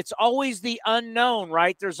 but it's always the unknown,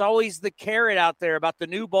 right? There's always the carrot out there about the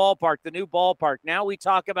new ballpark. Now we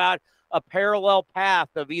talk about a parallel path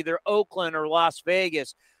of either Oakland or Las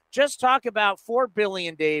Vegas. Just talk about, for Billy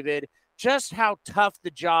and David, just how tough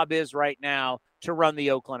the job is right now to run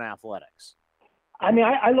the Oakland Athletics. I mean,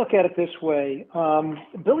 I look at it this way.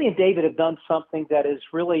 Billy and David have done something that is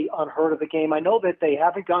really unheard of the game. I know that they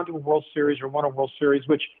haven't gone to a World Series or won a World Series,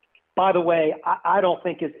 which, by the way, I don't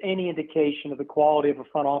think is any indication of the quality of a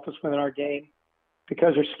front office within our game,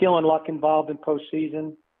 because there's skill and luck involved in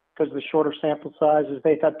postseason because of the shorter sample sizes.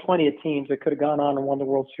 They've had plenty of teams that could have gone on and won the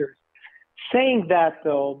World Series. Saying that,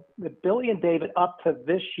 though, the Billy and David up to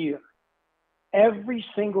this year, every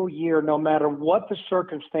single year, no matter what the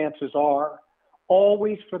circumstances are,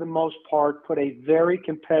 always, for the most part, put a very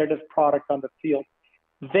competitive product on the field.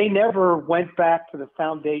 They never went back to the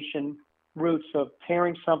foundation roots of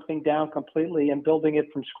tearing something down completely and building it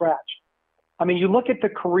from scratch. I mean, you look at the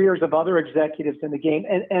careers of other executives in the game,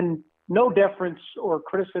 and no deference or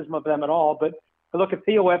criticism of them at all, but I look at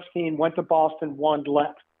Theo Epstein, went to Boston, won,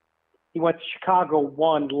 left. He went to Chicago,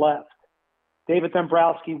 won, left. David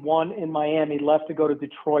Dombrowski won in Miami, left to go to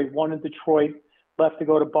Detroit, won in Detroit, left to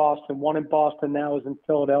go to Boston, won in Boston, now is in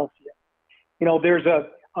Philadelphia. There's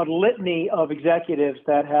a litany of executives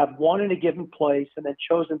that have won in a given place and then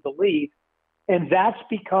chosen to leave. And that's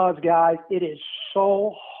because, guys, it is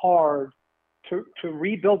so hard to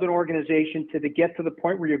rebuild an organization to get to the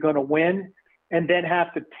point where you're going to win and then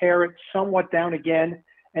have to tear it somewhat down again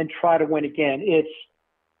and try to win again.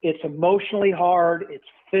 It's emotionally hard. It's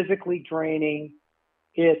physically draining.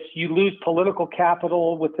 You lose political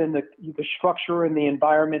capital within the structure and the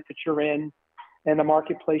environment that you're in and the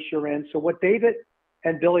marketplace you're in. So what David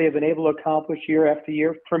and Billy have been able to accomplish year after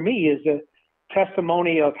year, for me, is a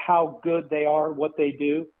testimony of how good they are, what they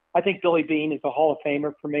do. I think Billy Beane is a Hall of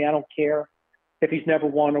Famer for me. I don't care if he's never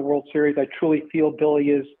won a World Series. I truly feel Billy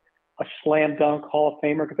is a slam dunk Hall of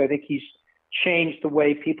Famer because I think he's changed the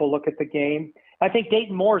way people look at the game. I think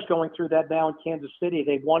Dayton Moore is going through that now in Kansas City.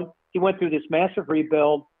 He went through this massive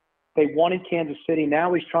rebuild. They won in Kansas City.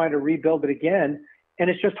 Now he's trying to rebuild it again, and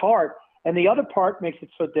it's just hard. And the other part makes it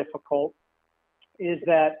so difficult is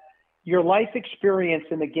that your life experience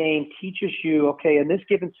in the game teaches you, okay, in this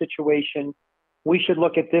given situation, we should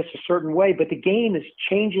look at this a certain way, but the game is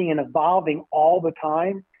changing and evolving all the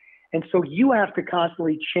time. And so you have to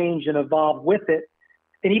constantly change and evolve with it.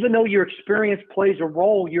 And even though your experience plays a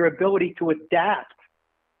role, your ability to adapt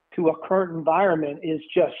to a current environment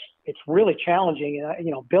it's really challenging.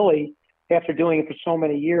 And, Billy, after doing it for so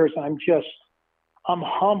many years, I'm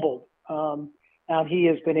humbled. And he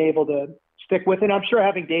has been able to stick with it. I'm sure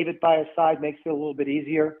having David by his side makes it a little bit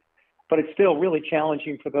easier, but it's still really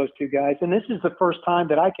challenging for those two guys. And this is the first time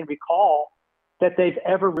that I can recall that they've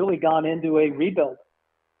ever really gone into a rebuild.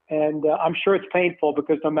 And I'm sure it's painful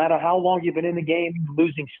because no matter how long you've been in the game,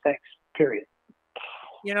 losing stinks, period.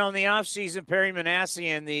 In the offseason, Perry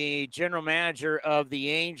Manassian, the general manager of the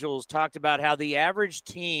Angels, talked about how the average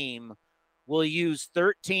team will use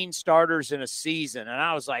 13 starters in a season. And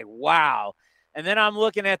I was like, wow. And then I'm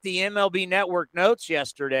looking at the MLB Network notes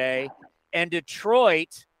yesterday, and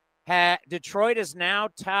Detroit has now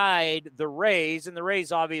tied the Rays, and the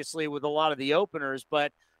Rays obviously with a lot of the openers,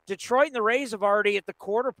 but Detroit and the Rays have already at the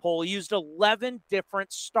quarter pole used 11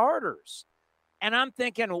 different starters. And I'm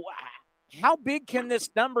thinking, wow, how big can this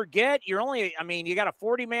number get? You got a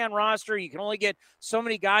 40-man roster. You can only get so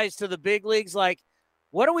many guys to the big leagues. Like,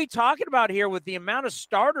 what are we talking about here with the amount of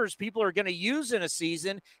starters people are going to use in a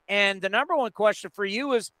season? And the number one question for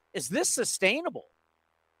you is this sustainable?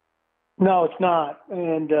 No, it's not.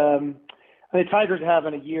 And the Tigers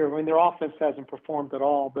having a year. I mean, their offense hasn't performed at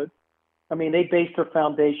all. But, I mean, they based their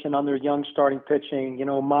foundation on their young starting pitching.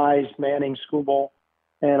 Mize, Manning, Skubal,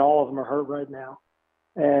 and all of them are hurt right now.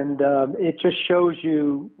 And it just shows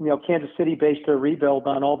you, Kansas City based their rebuild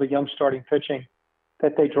on all the young starting pitching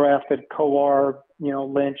that they drafted, Kowar,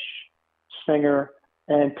 Lynch, Singer,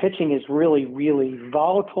 and pitching is really, really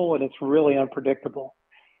volatile and it's really unpredictable.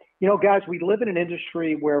 Guys, we live in an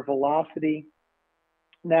industry where velocity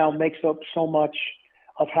now makes up so much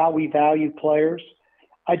of how we value players.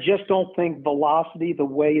 I just don't think velocity, the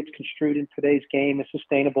way it's construed in today's game, is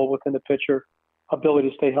sustainable within the pitcher ability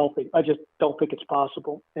to stay healthy. I just don't think it's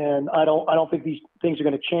possible. And I don't think these things are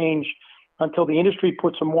going to change until the industry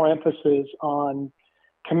puts some more emphasis on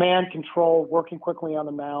command control, working quickly on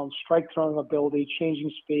the mound, strike throwing ability,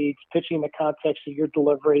 changing speeds, pitching in the context of your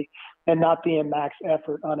delivery, and not being max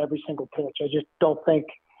effort on every single pitch. I just don't think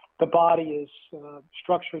the body is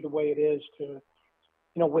structured the way it is to,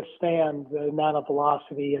 withstand the amount of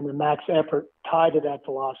velocity and the max effort tied to that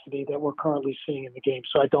velocity that we're currently seeing in the game.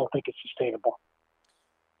 So I don't think it's sustainable.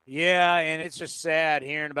 Yeah, and it's just sad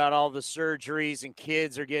hearing about all the surgeries and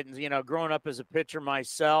kids are getting, growing up as a pitcher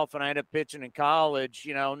myself, and I ended up pitching in college,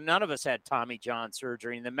 none of us had Tommy John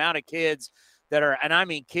surgery. And the amount of kids that are, and I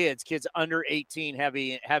mean kids under 18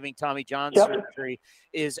 having Tommy John surgery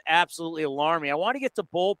is absolutely alarming. I want to get to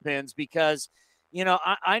bullpens because,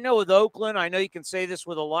 I know with Oakland, I know you can say this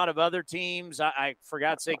with a lot of other teams. I for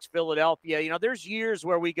God's sakes, Philadelphia, there's years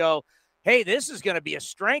where we go, hey, this is going to be a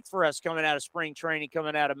strength for us coming out of spring training,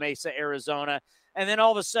 coming out of Mesa, Arizona. And then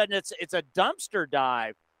all of a sudden it's a dumpster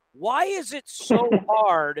dive. Why is it so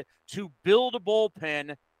hard to build a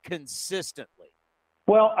bullpen consistently?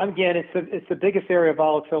 Well, again, it's the biggest area of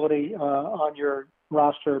volatility on your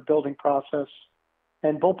roster building process.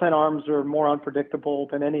 And bullpen arms are more unpredictable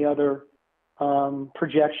than any other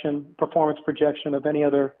performance projection of any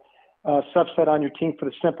other subset on your team for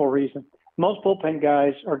the simple reason. Most bullpen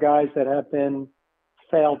guys are guys that have been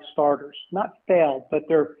failed starters. Not failed, but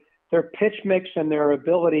their pitch mix and their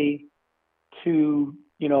ability to,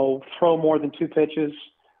 throw more than 2 pitches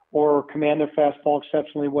or command their fastball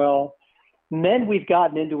exceptionally well. And then we've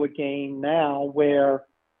gotten into a game now where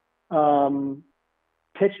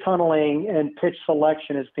pitch tunneling and pitch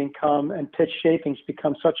selection has become, and pitch shaping has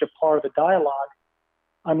become such a part of the dialogue.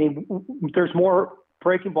 I mean, there's more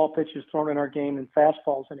breaking ball pitches thrown in our game than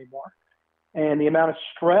fastballs anymore. And the amount of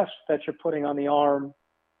stress that you're putting on the arm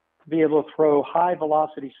to be able to throw high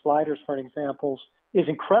velocity sliders, for example, is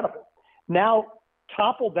incredible. Now,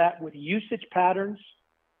 topple that with usage patterns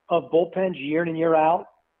of bullpens year in and year out,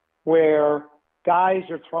 where guys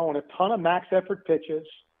are throwing a ton of max effort pitches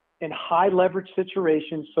in high leverage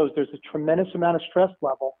situations. So there's a tremendous amount of stress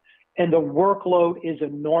level and the workload is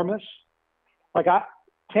enormous.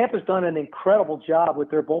 Tampa's done an incredible job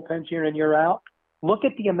with their bullpens year in, year out. Look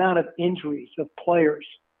at the amount of injuries of players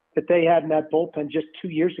that they had in that bullpen just 2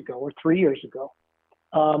 years ago or 3 years ago.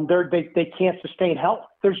 They can't sustain health.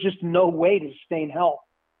 There's just no way to sustain health.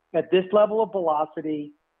 At this level of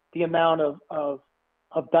velocity, the amount of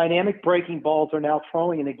dynamic breaking balls are now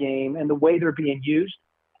throwing in the game and the way they're being used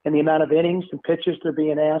and the amount of innings and pitches they're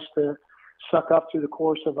being asked to suck up through the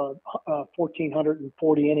course of a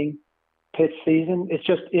 1,440 inning pitch season.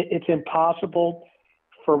 It's impossible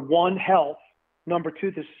for one, health, number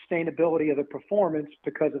two, the sustainability of the performance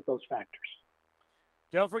because of those factors.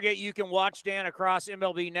 Don't forget, you can watch Dan across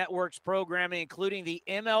MLB Network's programming, including the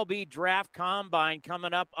MLB Draft Combine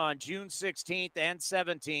coming up on June 16th and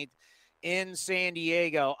 17th in San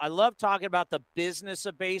Diego. I love talking about the business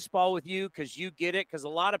of baseball with you because you get it, because a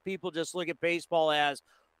lot of people just look at baseball as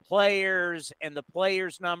players and the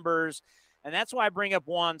players' numbers. And that's why I bring up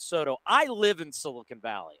Juan Soto. I live in Silicon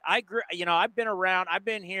Valley. I've been around. I've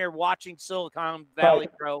been here watching Silicon Valley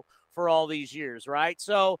grow for all these years, right?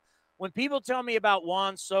 So when people tell me about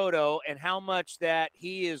Juan Soto and how much that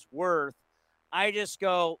he is worth, I just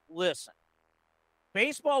go, listen,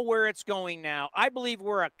 baseball where it's going now, I believe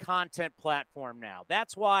we're a content platform now.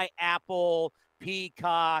 That's why Apple,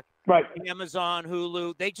 Peacock, Amazon,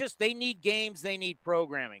 Hulu, they need games, they need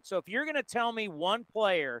programming. So if you're going to tell me one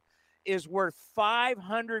player is worth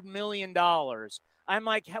 $500 million, I'm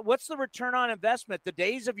like, what's the return on investment? The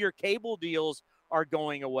days of your cable deals are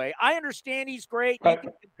going away. I understand he's great. You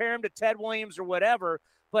can compare him to Ted Williams or whatever,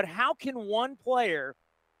 but how can one player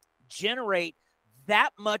generate that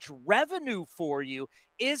much revenue for you?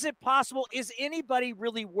 Is it possible? Is anybody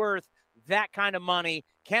really worth that kind of money?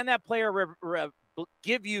 Can that player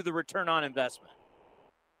give you the return on investment?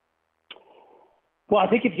 Well, I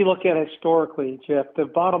think if you look at it historically, Jeff, the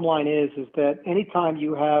bottom line is that anytime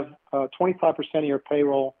you have 25% of your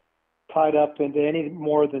payroll tied up into any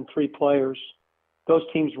more than 3 players, those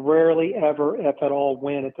teams rarely ever, if at all,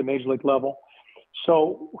 win at the major league level.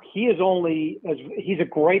 So he's a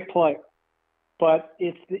great player, but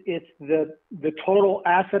it's the total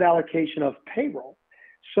asset allocation of payroll.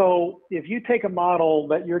 So if you take a model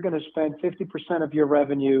that you're going to spend 50% of your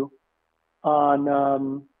revenue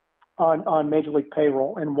on major league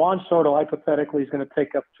payroll, and Juan Soto hypothetically is going to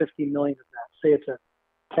take up $50 million of that. Say it's a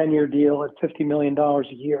 10-year deal at $50 million a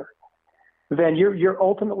year. Then you're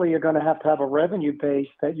ultimately going to have a revenue base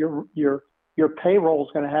that your payroll is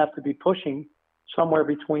going to have to be pushing somewhere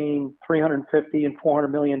between $350 and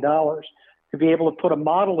 $400 million to be able to put a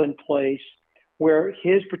model in place where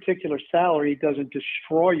his particular salary doesn't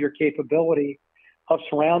destroy your capability of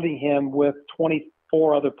surrounding him with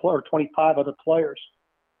 24 other or 25 other players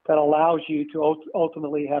that allows you to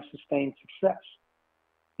ultimately have sustained success.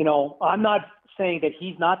 You know, I'm not saying that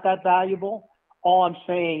he's not that valuable. All I'm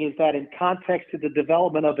saying is that in context to the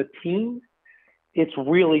development of a team, it's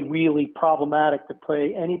really, really problematic to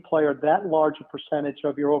pay any player that large a percentage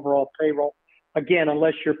of your overall payroll. Again,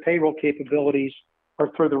 unless your payroll capabilities are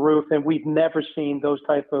through the roof, and we've never seen those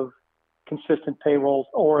type of consistent payrolls,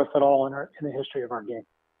 or if at all, in the history of our game.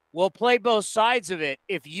 Well, play both sides of it.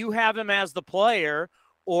 If you have him as the player,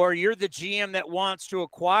 or you're the GM that wants to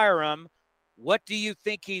acquire him, what do you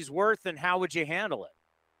think he's worth, and how would you handle it?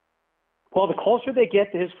 Well, the closer they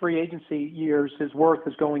get to his free agency years, his worth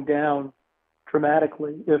is going down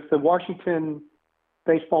dramatically. If the Washington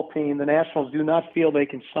baseball team, the Nationals, do not feel they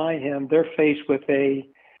can sign him, they're faced with a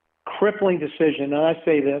crippling decision. And I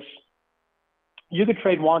say this, you could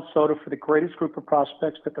trade Juan Soto for the greatest group of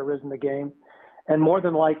prospects that there is in the game, and more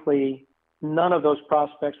than likely, none of those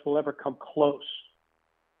prospects will ever come close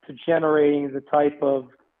to generating the type of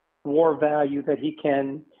WAR value that he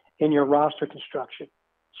can in your roster construction.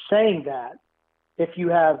 Saying that, if you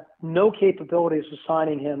have no capabilities of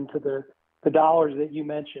signing him to the dollars that you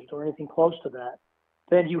mentioned or anything close to that,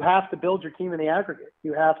 then you have to build your team in the aggregate.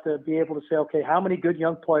 You have to be able to say, okay, how many good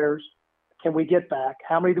young players can we get back?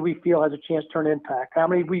 How many do we feel has a chance to turn impact? How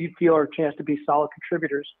many do we feel are a chance to be solid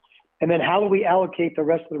contributors? And then how do we allocate the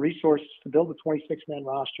rest of the resources to build a 26-man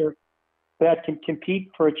roster that can compete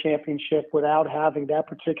for a championship without having that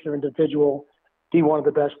particular individual be one of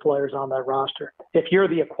the best players on that roster? If you're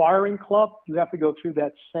the acquiring club, you have to go through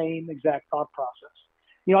that same exact thought process.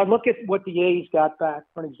 You know, I look at what the A's got back,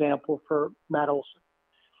 for an example, for Matt Olson.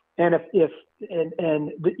 And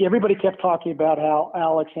everybody kept talking about how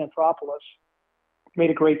Alex Anthopoulos made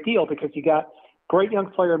a great deal because you got great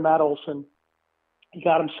young player Matt Olson. You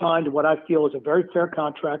got him signed to what I feel is a very fair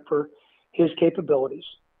contract for his capabilities.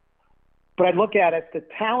 But I look at it, the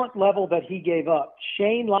talent level that he gave up.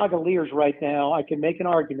 Shane Langeliers right now, I can make an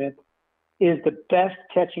argument, is the best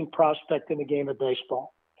catching prospect in the game of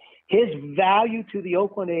baseball. His value to the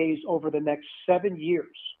Oakland A's over the next 7 years,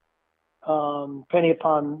 depending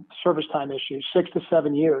upon service time issues, 6 to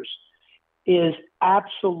 7 years, is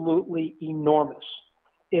absolutely enormous.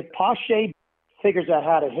 If Pache figures out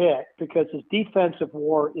how to hit, because his defensive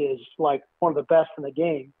WAR is like one of the best in the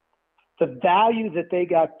game, the value that they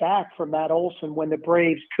got back from Matt Olson when the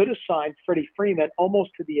Braves could have signed Freddie Freeman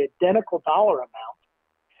almost to the identical dollar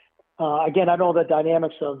amount. Again, I know the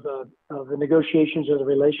dynamics of the negotiations or the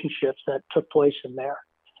relationships that took place in there.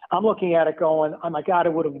 I'm looking at it going, oh my God, I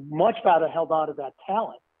would have much rather held on to that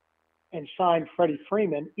talent and signed Freddie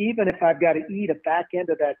Freeman, even if I've got to eat a back end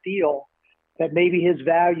of that deal that maybe his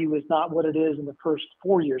value is not what it is in the first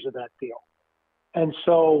 4 years of that deal. And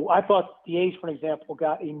so I thought the A's, for example,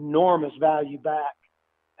 got enormous value back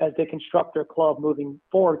as they construct their club moving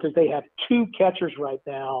forward because they have two catchers right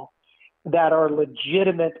now that are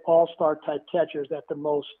legitimate all-star type catchers at the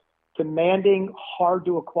most demanding,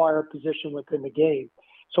 hard-to-acquire position within the game.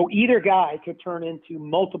 So either guy could turn into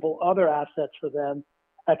multiple other assets for them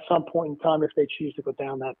at some point in time if they choose to go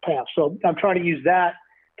down that path. So I'm trying to use that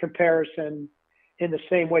comparison in the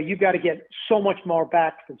same way. You've got to get so much more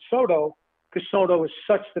back than Soto, because Soto is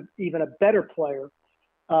even a better player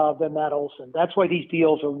than Matt Olson. That's why these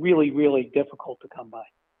deals are really, really difficult to come by.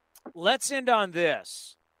 Let's end on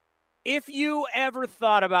this. If you ever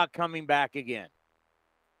thought about coming back again,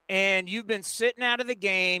 and you've been sitting out of the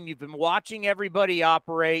game, you've been watching everybody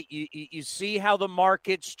operate, you see how the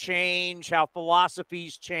markets change, how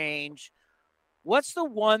philosophies change, what's the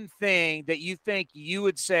one thing that you think you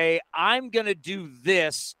would say, I'm going to do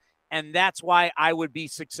this, and that's why I would be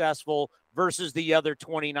successful versus the other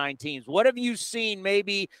 29 teams? What have you seen,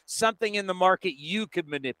 maybe something in the market you could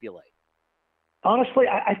manipulate? Honestly,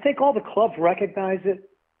 I think all the clubs recognize it.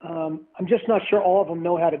 I'm just not sure all of them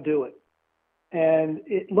know how to do it. And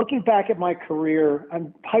looking back at my career,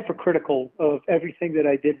 I'm hypercritical of everything that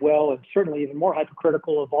I did well, and certainly even more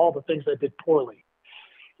hypercritical of all the things I did poorly.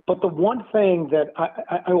 But the one thing that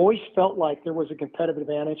I always felt like there was a competitive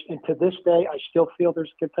advantage, and to this day I still feel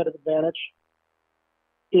there's a competitive advantage.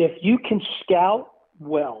 If you can scout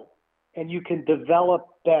well and you can develop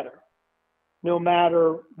better, no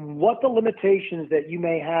matter what the limitations that you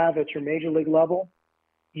may have at your major league level,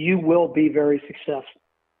 you will be very successful.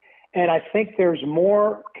 And I think there's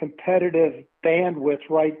more competitive bandwidth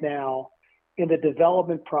right now in the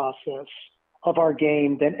development process of our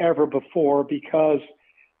game than ever before, because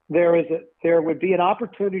there would be an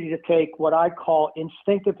opportunity to take what I call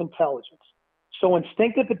instinctive intelligence. So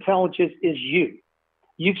instinctive intelligence is you.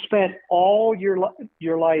 You've spent all your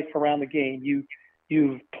life around the game.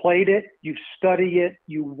 You've played it, you've studied it,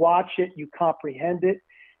 you watch it, you comprehend it,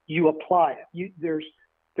 you apply it.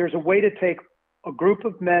 There's a way to take a group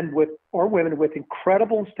of men or women with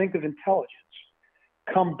incredible instinctive intelligence,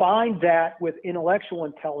 combine that with intellectual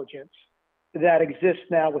intelligence that exists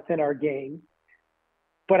now within our game.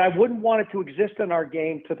 But I wouldn't want it to exist in our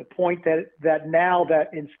game to the point that now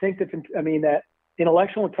that that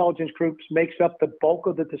intellectual intelligence groups makes up the bulk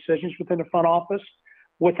of the decisions within the front office,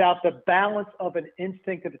 without the balance of an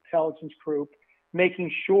instinctive intelligence group,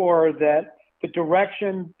 making sure that the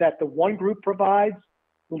direction that the one group provides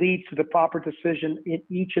leads to the proper decision in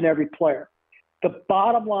each and every player. The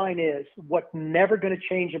bottom line is what's never going to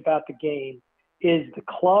change about the game is the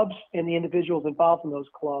clubs and the individuals involved in those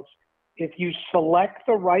clubs. If you select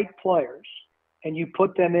the right players and you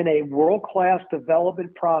put them in a world-class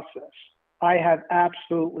development process, I have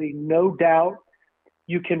absolutely no doubt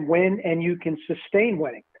you can win and you can sustain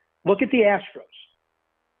winning. Look at the Astros.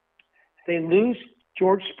 They lose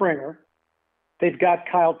George Springer, they've got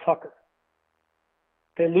Kyle Tucker.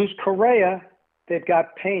 They lose Correa, they've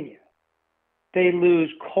got Pena. They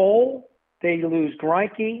lose Cole, they lose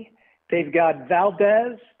Greinke, they've got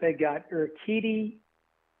Valdez, they've got Urquidy,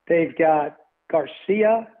 they've got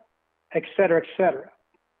Garcia, et cetera, et cetera.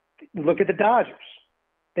 Look at the Dodgers.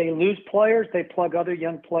 They lose players, they plug other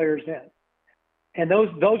young players in. And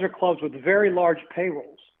those are clubs with very large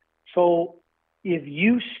payrolls. So if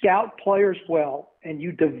you scout players well and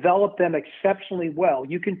you develop them exceptionally well,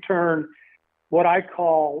 you can turn what I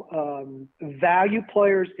call value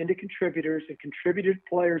players into contributors and contributed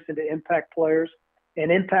players into impact players and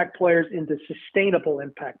impact players into sustainable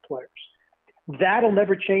impact players. That'll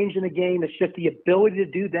never change in the game. It's just the ability to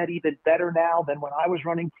do that even better now than when I was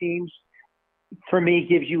running teams, for me,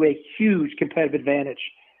 gives you a huge competitive advantage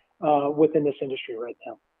within this industry right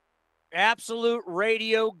now. Absolute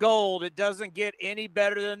radio gold. It doesn't get any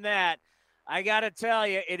better than that. I got to tell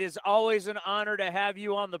you, it is always an honor to have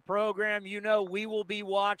you on the program. You know we will be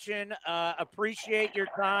watching. Appreciate your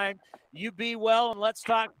time. You be well, and let's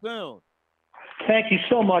talk soon. Thank you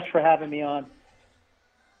so much for having me on.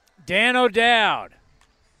 Dan O'Dowd,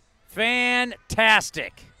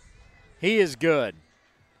 fantastic. He is good.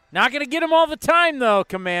 Not going to get him all the time, though,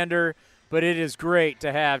 Commander, but it is great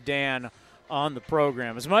to have Dan on the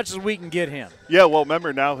program, as much as we can get him. Yeah, well,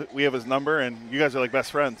 remember, now we have his number, and you guys are like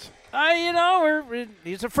best friends.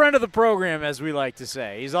 He's a friend of the program, as we like to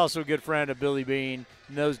say. He's also a good friend of Billy Bean,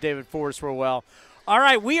 knows David Forswell well. All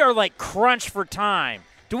right, we are like crunched for time.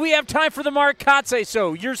 Do we have time for the Mark Kotsay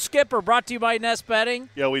Show? Your skipper, brought to you by Nest Betting?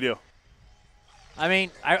 Yeah, we do. I mean,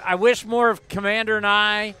 I wish more of Commander and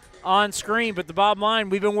I on screen, but the bottom line,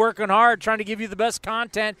 we've been working hard trying to give you the best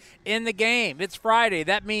content in the game. It's Friday.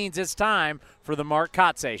 That means it's time for the Mark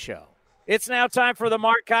Kotsay Show. It's now time for the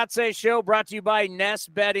Mark Kotsay Show, brought to you by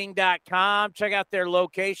NestBetting.com. Check out their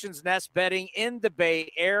locations, Nest Betting in the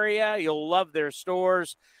Bay Area. You'll love their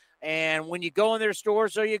stores. And when you go in their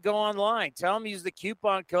stores or you go online, tell them use the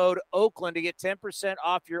coupon code Oakland to get 10%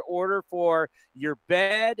 off your order for your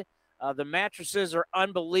bed. The mattresses are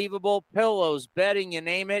unbelievable. Pillows, bedding, you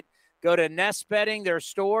name it. Go to Nest Betting, their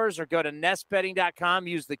stores, or go to NestBetting.com.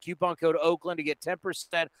 Use the coupon code Oakland to get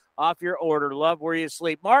 10% off your order. Love where you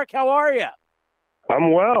sleep. Mark, how are you?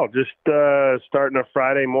 I'm well. Just starting a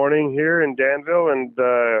Friday morning here in Danville, and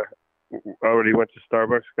already went to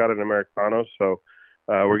Starbucks, got an Americano, so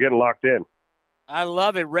we're getting locked in. I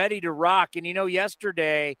love it. Ready to rock. And,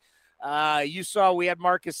 yesterday you saw we had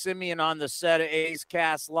Marcus Semien on the set of A's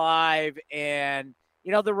Cast Live, and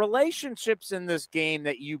the relationships in this game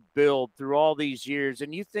that you build through all these years,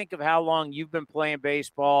 and you think of how long you've been playing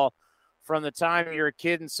baseball from the time you're a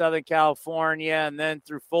kid in Southern California and then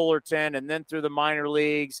through Fullerton and then through the minor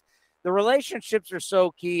leagues. The relationships are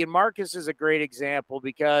so key, and Marcus is a great example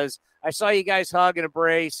because I saw you guys hug and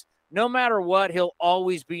embrace. No matter what, he'll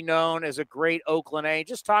always be known as a great Oakland A.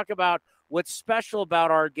 Just talk about what's special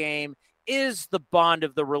about our game is the bond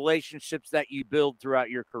of the relationships that you build throughout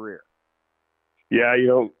your career. Yeah,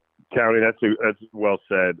 County, that's well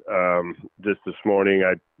said. Just this morning,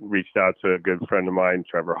 I reached out to a good friend of mine,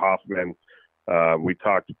 Trevor Hoffman. We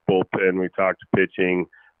talked bullpen, we talked pitching.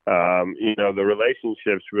 The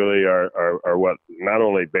relationships really are what not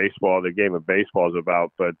only baseball, the game of baseball is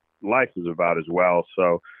about, but life is about as well.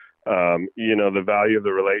 So, the value of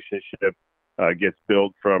the relationship gets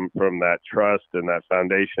built from that trust and that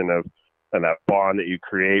foundation and that bond that you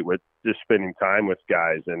create with just spending time with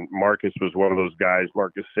guys. And Marcus was one of those guys.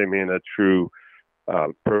 Marcus Semien, a true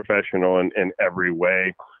professional in every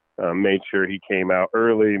way. made sure he came out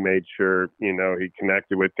early, made sure, you know, he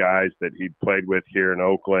connected with guys that he played with here in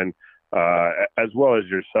Oakland, as well as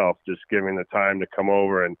yourself, just giving the time to come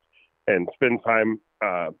over and spend time,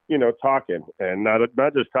 you know, talking, and not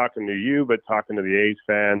just talking to you, but talking to the A's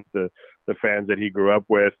fans, the fans that he grew up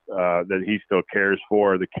with, that he still cares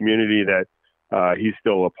for, the community that he's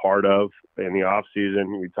still a part of in the off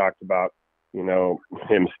season. We talked about, you know,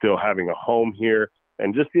 him still having a home here,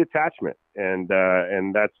 and just the attachment, and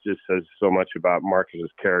that's just says so much about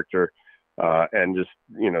Marcus's character, and just,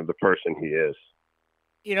 you know, the person he is.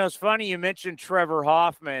 You know, it's funny you mentioned Trevor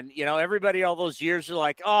Hoffman. You know, everybody all those years are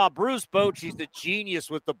like, oh, Bruce Bochy's the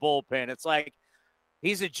genius with the bullpen. It's like,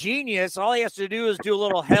 he's a genius. All he has to do is do a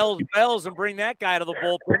little Hell's Bells and bring that guy to the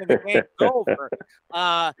bullpen, and the game's over.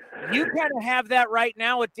 You kind of have that right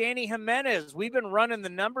now with Danny Jimenez. We've been running the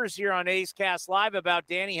numbers here on A's Cast Live about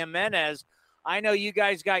Danny Jimenez. I know you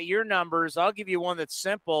guys got your numbers. I'll give you one that's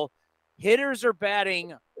simple. Hitters are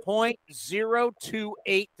batting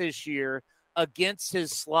 .028 this year against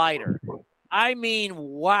his slider. I mean,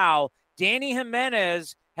 wow. Danny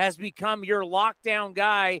Jimenez has become your lockdown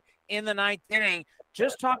guy in the ninth inning.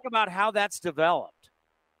 Just talk about how that's developed.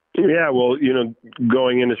 Yeah, well, you know,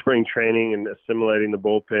 going into spring training and assimilating the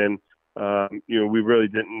bullpen, you know, we really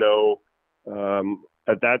didn't know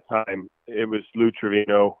at that time. It was Lou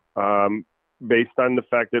Trevino, based on the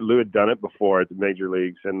fact that Lou had done it before at the major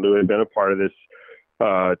leagues, and Lou had been a part of this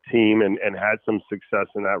team and had some success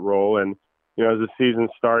in that role. And you know, as the season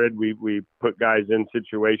started, we put guys in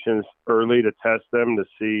situations early to test them, to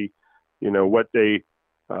see, you know, what they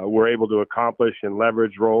were able to accomplish in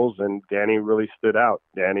leverage roles. And Danny really stood out.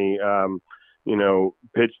 Danny, you know,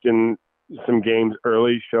 pitched in some games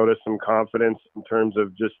early, showed us some confidence in terms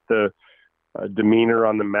of just the demeanor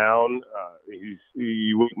on the mound.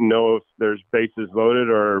 You wouldn't know if there's bases loaded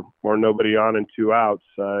or nobody on and 2 outs.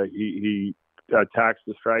 He attacks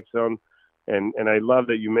the strike zone. And I love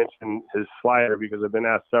that you mentioned his slider, because I've been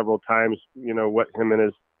asked several times, you know, what him and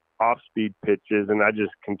his off-speed pitch is, and I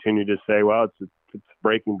just continue to say, well, it's a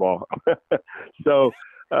breaking ball. So,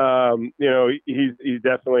 you know, he's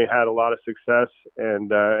definitely had a lot of success,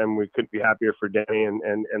 and we couldn't be happier for Danny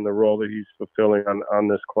and the role that he's fulfilling on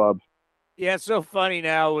this club. Yeah, it's so funny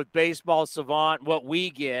now with Baseball Savant, what we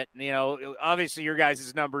get. You know, obviously your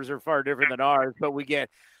guys' numbers are far different than ours, but we get,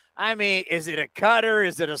 I mean, is it a cutter?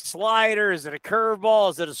 Is it a slider? Is it a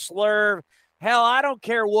curveball? Is it a slurve? Hell, I don't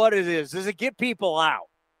care what it is. Does it get people out?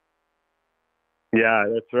 Yeah,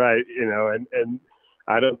 that's right. You know, and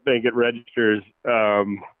I don't think it registers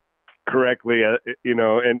correctly, you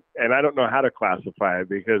know, and I don't know how to classify it,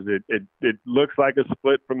 because it looks like a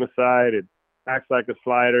split from the side. It acts like a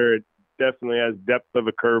slider. It definitely has depth of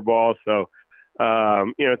a curveball. So,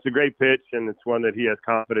 you know, it's a great pitch, and it's one that he has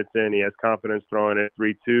confidence in. He has confidence throwing it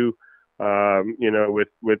 3-2, you know,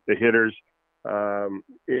 with the hitters.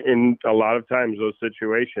 In a lot of times those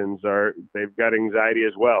situations they've got anxiety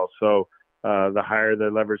as well. So the higher the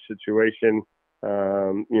leverage situation,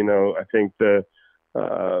 you know, I think the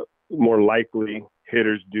more likely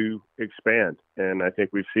hitters do expand. And I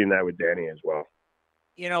think we've seen that with Danny as well.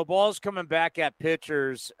 You know, balls coming back at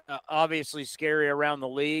pitchers, obviously scary around the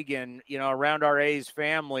league, and, you know, around our A's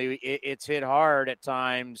family, it's hit hard at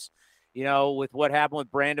times, you know, with what happened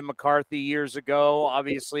with Brandon McCarthy years ago,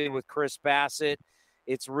 obviously with Chris Bassett.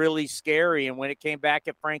 It's really scary. And when it came back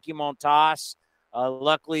at Frankie Montas,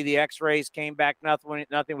 luckily the x-rays came back,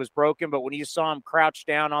 nothing was broken. But when you saw him crouch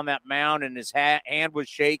down on that mound and his hand was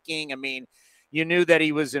shaking, I mean, you knew that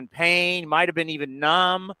he was in pain, might have been even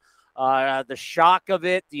numb. The shock of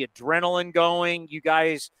it, the adrenaline going, you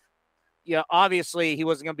guys, you know, obviously he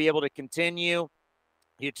wasn't going to be able to continue.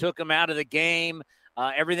 You took him out of the game.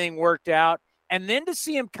 Everything worked out. And then to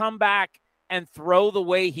see him come back and throw the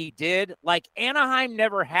way he did, like Anaheim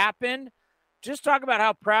never happened. Just talk about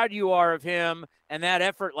how proud you are of him and that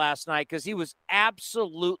effort last night, because he was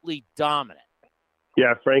absolutely dominant.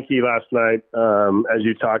 Yeah, Frankie last night, as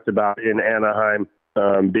you talked about in Anaheim,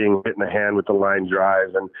 being hit in the hand with the line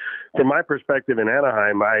drive. And from my perspective in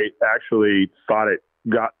Anaheim, I actually thought it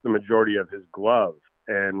got the majority of his glove.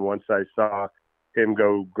 And once I saw him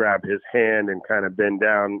go grab his hand and kind of bend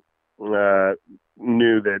down,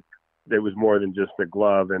 knew that there was more than just a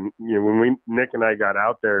glove. And, you know, when Nick and I got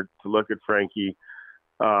out there to look at Frankie,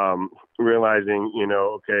 realizing, you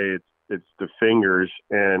know, okay, it's the fingers.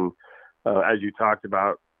 And as you talked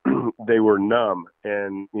about, they were numb,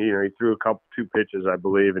 and, you know, he threw two pitches, I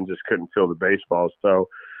believe, and just couldn't feel the baseball. So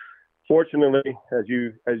fortunately, as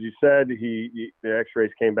you said, the x-rays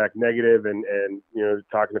came back negative, and, you know,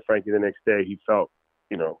 talking to Frankie the next day, he felt,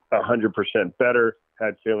 you know, 100% better,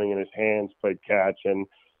 had feeling in his hands, played catch. And,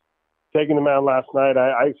 taking the mound last night,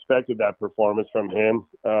 I expected that performance from him.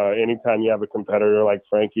 Anytime you have a competitor like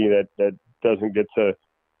Frankie that doesn't get to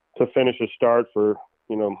finish a start for,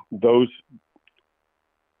 those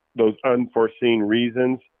unforeseen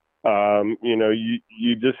reasons,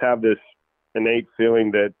 you just have this innate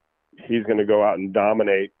feeling that he's going to go out and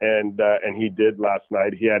dominate. And he did last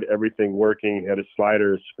night. He had everything working. He had a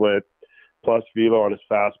slider, a split, plus velo on his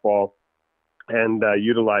fastball, and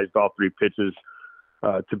utilized all three pitches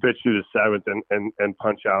to pitch through the seventh and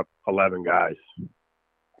punch out 11 guys.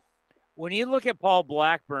 When you look at Paul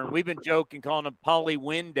Blackburn, we've been joking, calling him Polly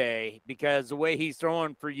Win Day, because the way he's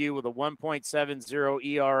throwing for you with a 1.70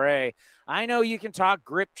 ERA, I know you can talk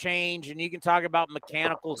grip change and you can talk about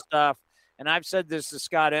mechanical stuff. And I've said this to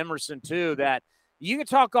Scott Emerson too, that you can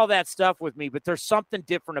talk all that stuff with me, but there's something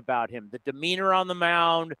different about him. The demeanor on the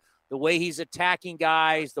mound, the way he's attacking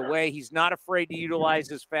guys, the way he's not afraid to utilize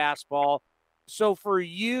his fastball. So for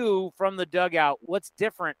you from the dugout, what's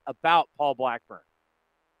different about Paul Blackburn?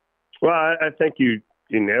 Well, I think you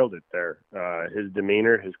nailed it there. His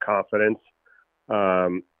demeanor, his confidence.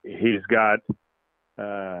 He's got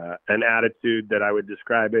an attitude that I would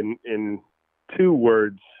describe in two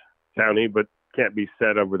words, Townie, but can't be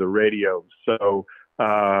said over the radio. So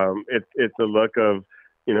it's a look of,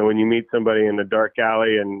 when you meet somebody in a dark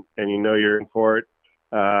alley and you're in for it,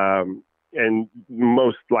 and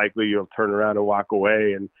most likely you'll turn around and walk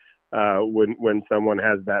away. And when someone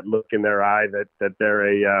has that look in their eye that they're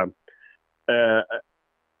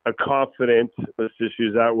a confident, let's just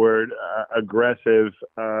use that word, aggressive,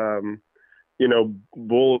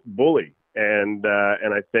 bully. And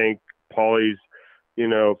I think Paulie's,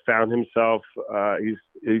 found himself,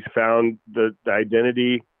 he's found the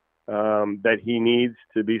identity that he needs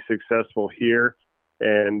to be successful here.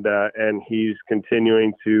 And he's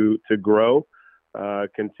continuing to grow,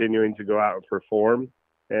 continuing to go out and perform.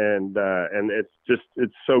 And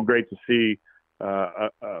it's so great to see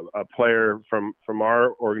a player from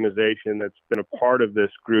our organization that's been a part of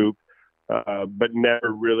this group, but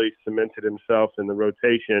never really cemented himself in the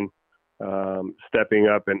rotation, stepping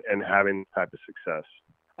up and having this type of success.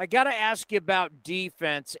 I got to ask you about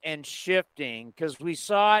defense and shifting, because we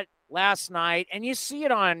saw it last night, and you see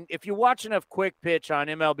it if you watch enough Quick Pitch on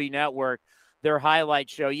MLB Network, their highlight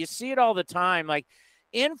show, you see it all the time. Like,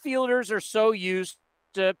 infielders are so used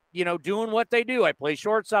to, doing what they do. I play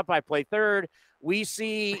shortstop, I play third. We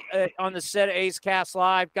see on the set of A's Cast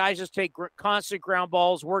Live, guys just take constant ground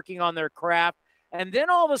balls, working on their craft. And then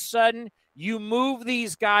all of a sudden, you move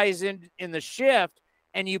these guys in the shift,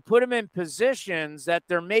 and you put them in positions that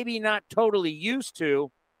they're maybe not totally used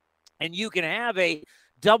to, and you can have a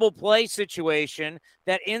double play situation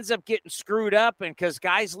that ends up getting screwed up, and because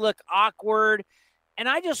guys look awkward. And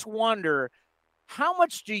I just wonder, how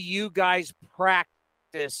much do you guys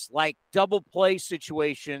practice like double play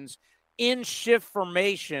situations in shift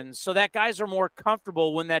formations so that guys are more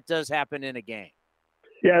comfortable when that does happen in a game?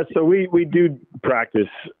 Yeah, so we do practice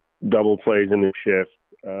double plays in the shift.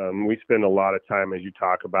 We spend a lot of time, as you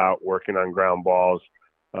talk about, working on ground balls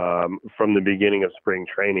from the beginning of spring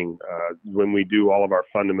training. When we do all of our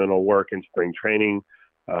fundamental work in spring training,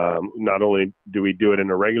 not only do we do it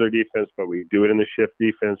in a regular defense, but we do it in the shift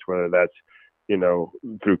defense, whether that's,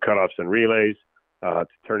 through cutoffs and relays, to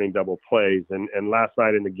turning double plays. And last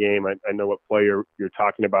night in the game, I know what player you're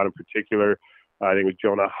talking about in particular. I think it was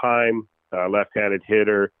Jonah Heim, left-handed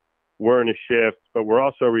hitter. We're in a shift, but we're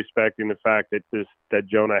also respecting the fact that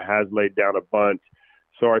Jonah has laid down a bunt.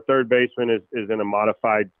 So our third baseman is in a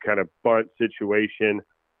modified kind of bunt situation.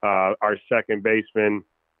 Our second baseman,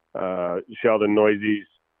 Sheldon Noisey's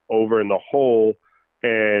over in the hole,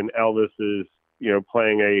 and Elvis is,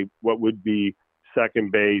 playing what would be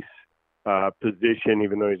second base position,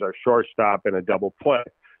 even though he's our shortstop, in a double play.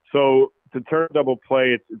 So to turn double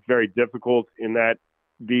play, it's very difficult in that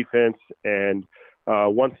defense. And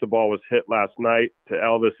once the ball was hit last night to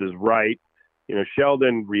Elvis's right,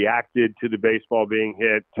 Sheldon reacted to the baseball being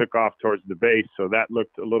hit, took off towards the base, so that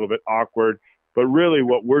looked a little bit awkward. But really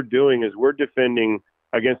what we're doing is we're defending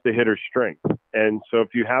against the hitter's strength. And so if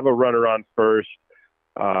you have a runner on first,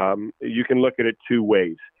 you can look at it two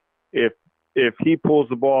ways. If he pulls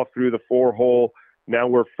the ball through the 4-hole, now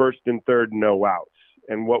we're first and third, no outs.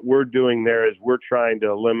 And what we're doing there is we're trying to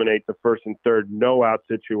eliminate the first and third no out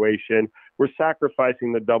situation. We're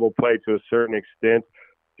sacrificing the double play to a certain extent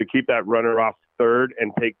to keep that runner off third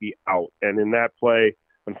and take the out. And in that play,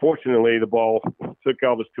 unfortunately, the ball took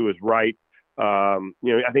Elvis to his right. I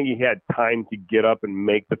think he had time to get up and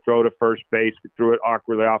make the throw to first base. We threw it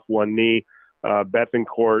awkwardly off one knee.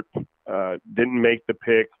 Bethencourt didn't make the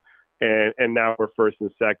pick. And now we're first and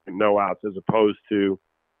second, no outs, as opposed to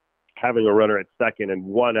having a runner at second and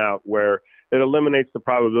one out, where it eliminates the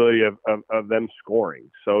probability of them scoring.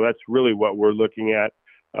 So that's really what we're looking at.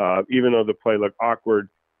 Even though the play looked awkward,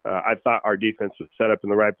 I thought our defense was set up in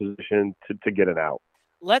the right position to get it out.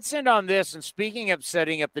 Let's end on this. And speaking of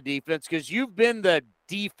setting up the defense, because you've been the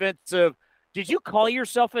defensive – did you call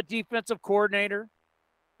yourself a defensive coordinator?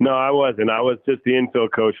 No, I wasn't. I was just the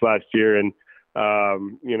infield coach last year. And,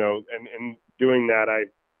 and doing that, I,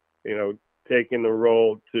 taking the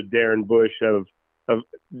role to Darren Bush of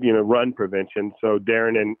run prevention. So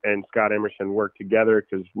Darren and Scott Emerson work together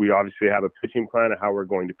because we obviously have a pitching plan of how we're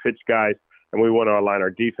going to pitch guys, and we want to align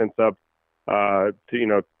our defense up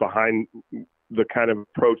behind the kind of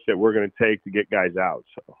approach that we're going to take to get guys out.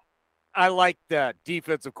 So I like the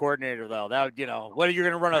defensive coordinator, though. That whether you're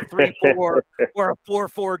going to run a 3-4 or a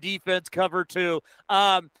 4-4 defense, cover 2.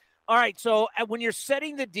 All right, so when you're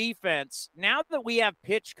setting the defense, now that we have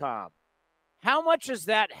PitchCom, how much is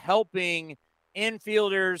that helping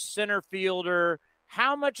infielders, center fielder?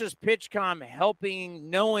 How much is PitchCom helping,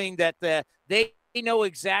 knowing that they know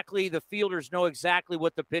exactly, the fielders know exactly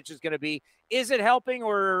what the pitch is going to be? Is it helping,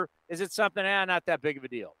 or is it something not that big of a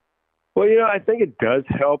deal? Well, I think it does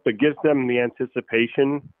help. It gives them the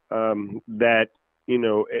anticipation that,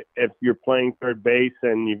 if you're playing third base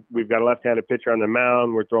and we've got a left-handed pitcher on the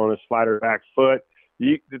mound, we're throwing a slider back foot,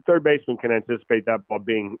 the third baseman can anticipate that ball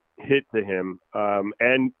being hit to him,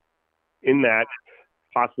 and in that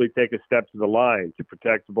possibly take a step to the line to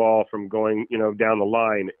protect the ball from going, down the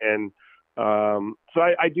line. And so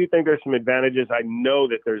I do think there's some advantages. I know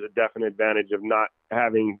that there's a definite advantage of not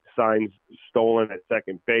having signs stolen at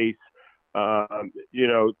second base.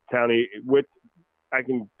 Townie, I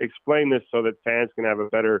can explain this so that fans can have a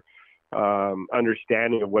better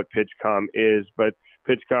understanding of what PitchCom is, but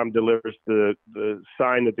PitchCom delivers the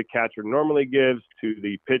sign that the catcher normally gives to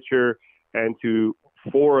the pitcher and to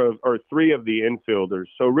 3 of the infielders.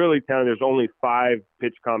 So really, there's only 5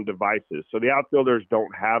 PitchCom devices. So the outfielders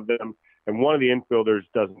don't have them, and one of the infielders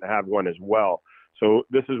doesn't have one as well. So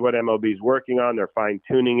this is what MLB is working on. They're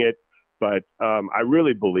fine-tuning it, but I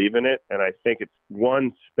really believe in it, and I think it's,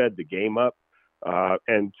 1, sped the game up,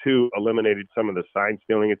 and 2, eliminated some of the sign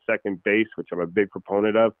stealing at second base, which I'm a big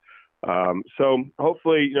proponent of. So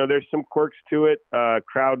hopefully, there's some quirks to it.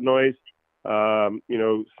 Crowd noise,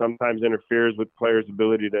 sometimes interferes with players'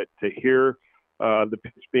 ability to hear the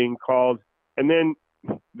pitch being called. And then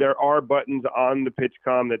there are buttons on the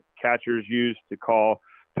PitchCom that catchers use to call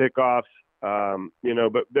pickoffs,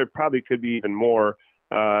 but there probably could be even more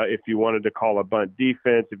if you wanted to call a bunt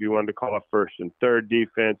defense, if you wanted to call a first and third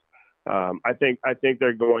defense. I think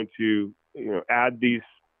they're going to add these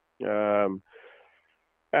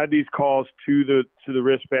calls to the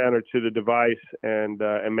wristband or to the device and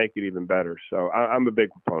make it even better. So I'm a big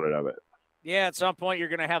proponent of it. Yeah, at some point you're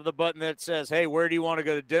going to have the button that says, "Hey, where do you want to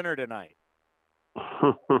go to dinner tonight?"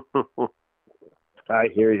 I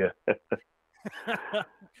hear you.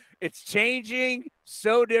 It's changing,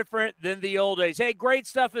 so different than the old days. Hey, great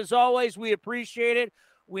stuff as always. We appreciate it.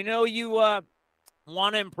 We know you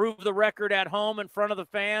want to improve the record at home in front of the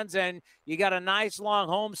fans, and you got a nice long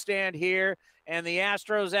homestand here, and the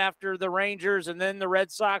Astros after the Rangers, and then the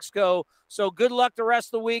Red Sox go. So good luck the rest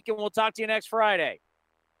of the week, and we'll talk to you next Friday.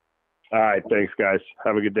 All right, thanks, guys.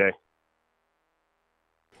 Have a good day.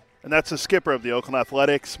 And that's the skipper of the Oakland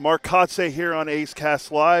Athletics, Mark Kotsay, here on A's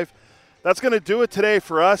Cast Live. That's going to do it today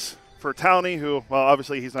for us, for Townie, who, well,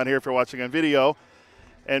 obviously he's not here if you're watching on video,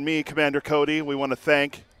 and me, Commander Cody. We want to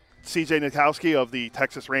thank C.J. Nitkowski of the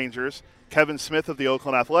Texas Rangers, Kevin Smith of the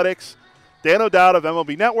Oakland Athletics, Dan O'Dowd of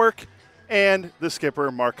MLB Network, and the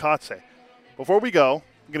skipper, Mark Kotsay. Before we go,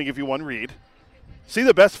 I'm going to give you one read. See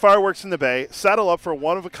the best fireworks in the Bay. Saddle up for a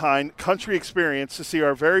one-of-a-kind country experience to see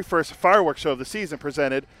our very first fireworks show of the season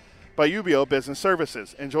presented by UBEO Business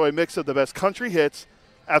Services. Enjoy a mix of the best country hits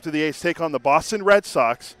after the A's take on the Boston Red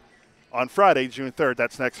Sox on Friday, June 3rd.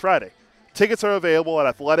 That's next Friday. Tickets are available at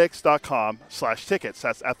athletics.com/tickets.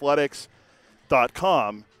 That's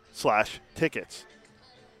athletics.com/tickets.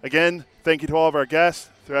 Again, thank you to all of our guests,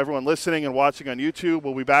 to everyone listening and watching on YouTube.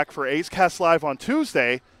 We'll be back for A's Cast Live on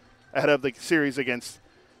Tuesday ahead of the series against,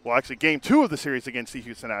 well, actually Game 2 of the series against the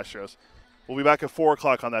Houston Astros. We'll be back at 4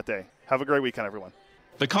 o'clock on that day. Have a great weekend, everyone.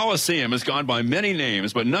 The Coliseum has gone by many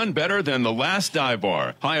names, but none better than the Last Dive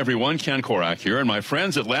Bar. Hi, everyone. Ken Korak here, and my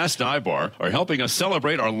friends at Last Dive Bar are helping us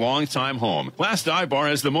celebrate our longtime home. Last Dive Bar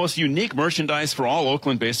has the most unique merchandise for all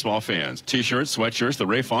Oakland baseball fans. T-shirts, sweatshirts, the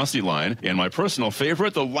Ray Fosse line, and my personal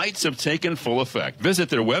favorite, the lights have taken full effect. Visit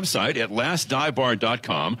their website at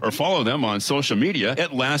lastdivebar.com or follow them on social media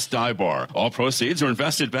at Last Dive Bar. All proceeds are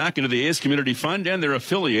invested back into the A's Community Fund and their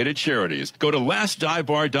affiliated charities. Go to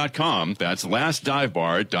lastdivebar.com. That's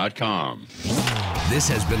lastdivebar.com. This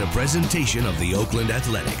has been a presentation of the Oakland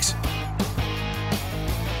Athletics.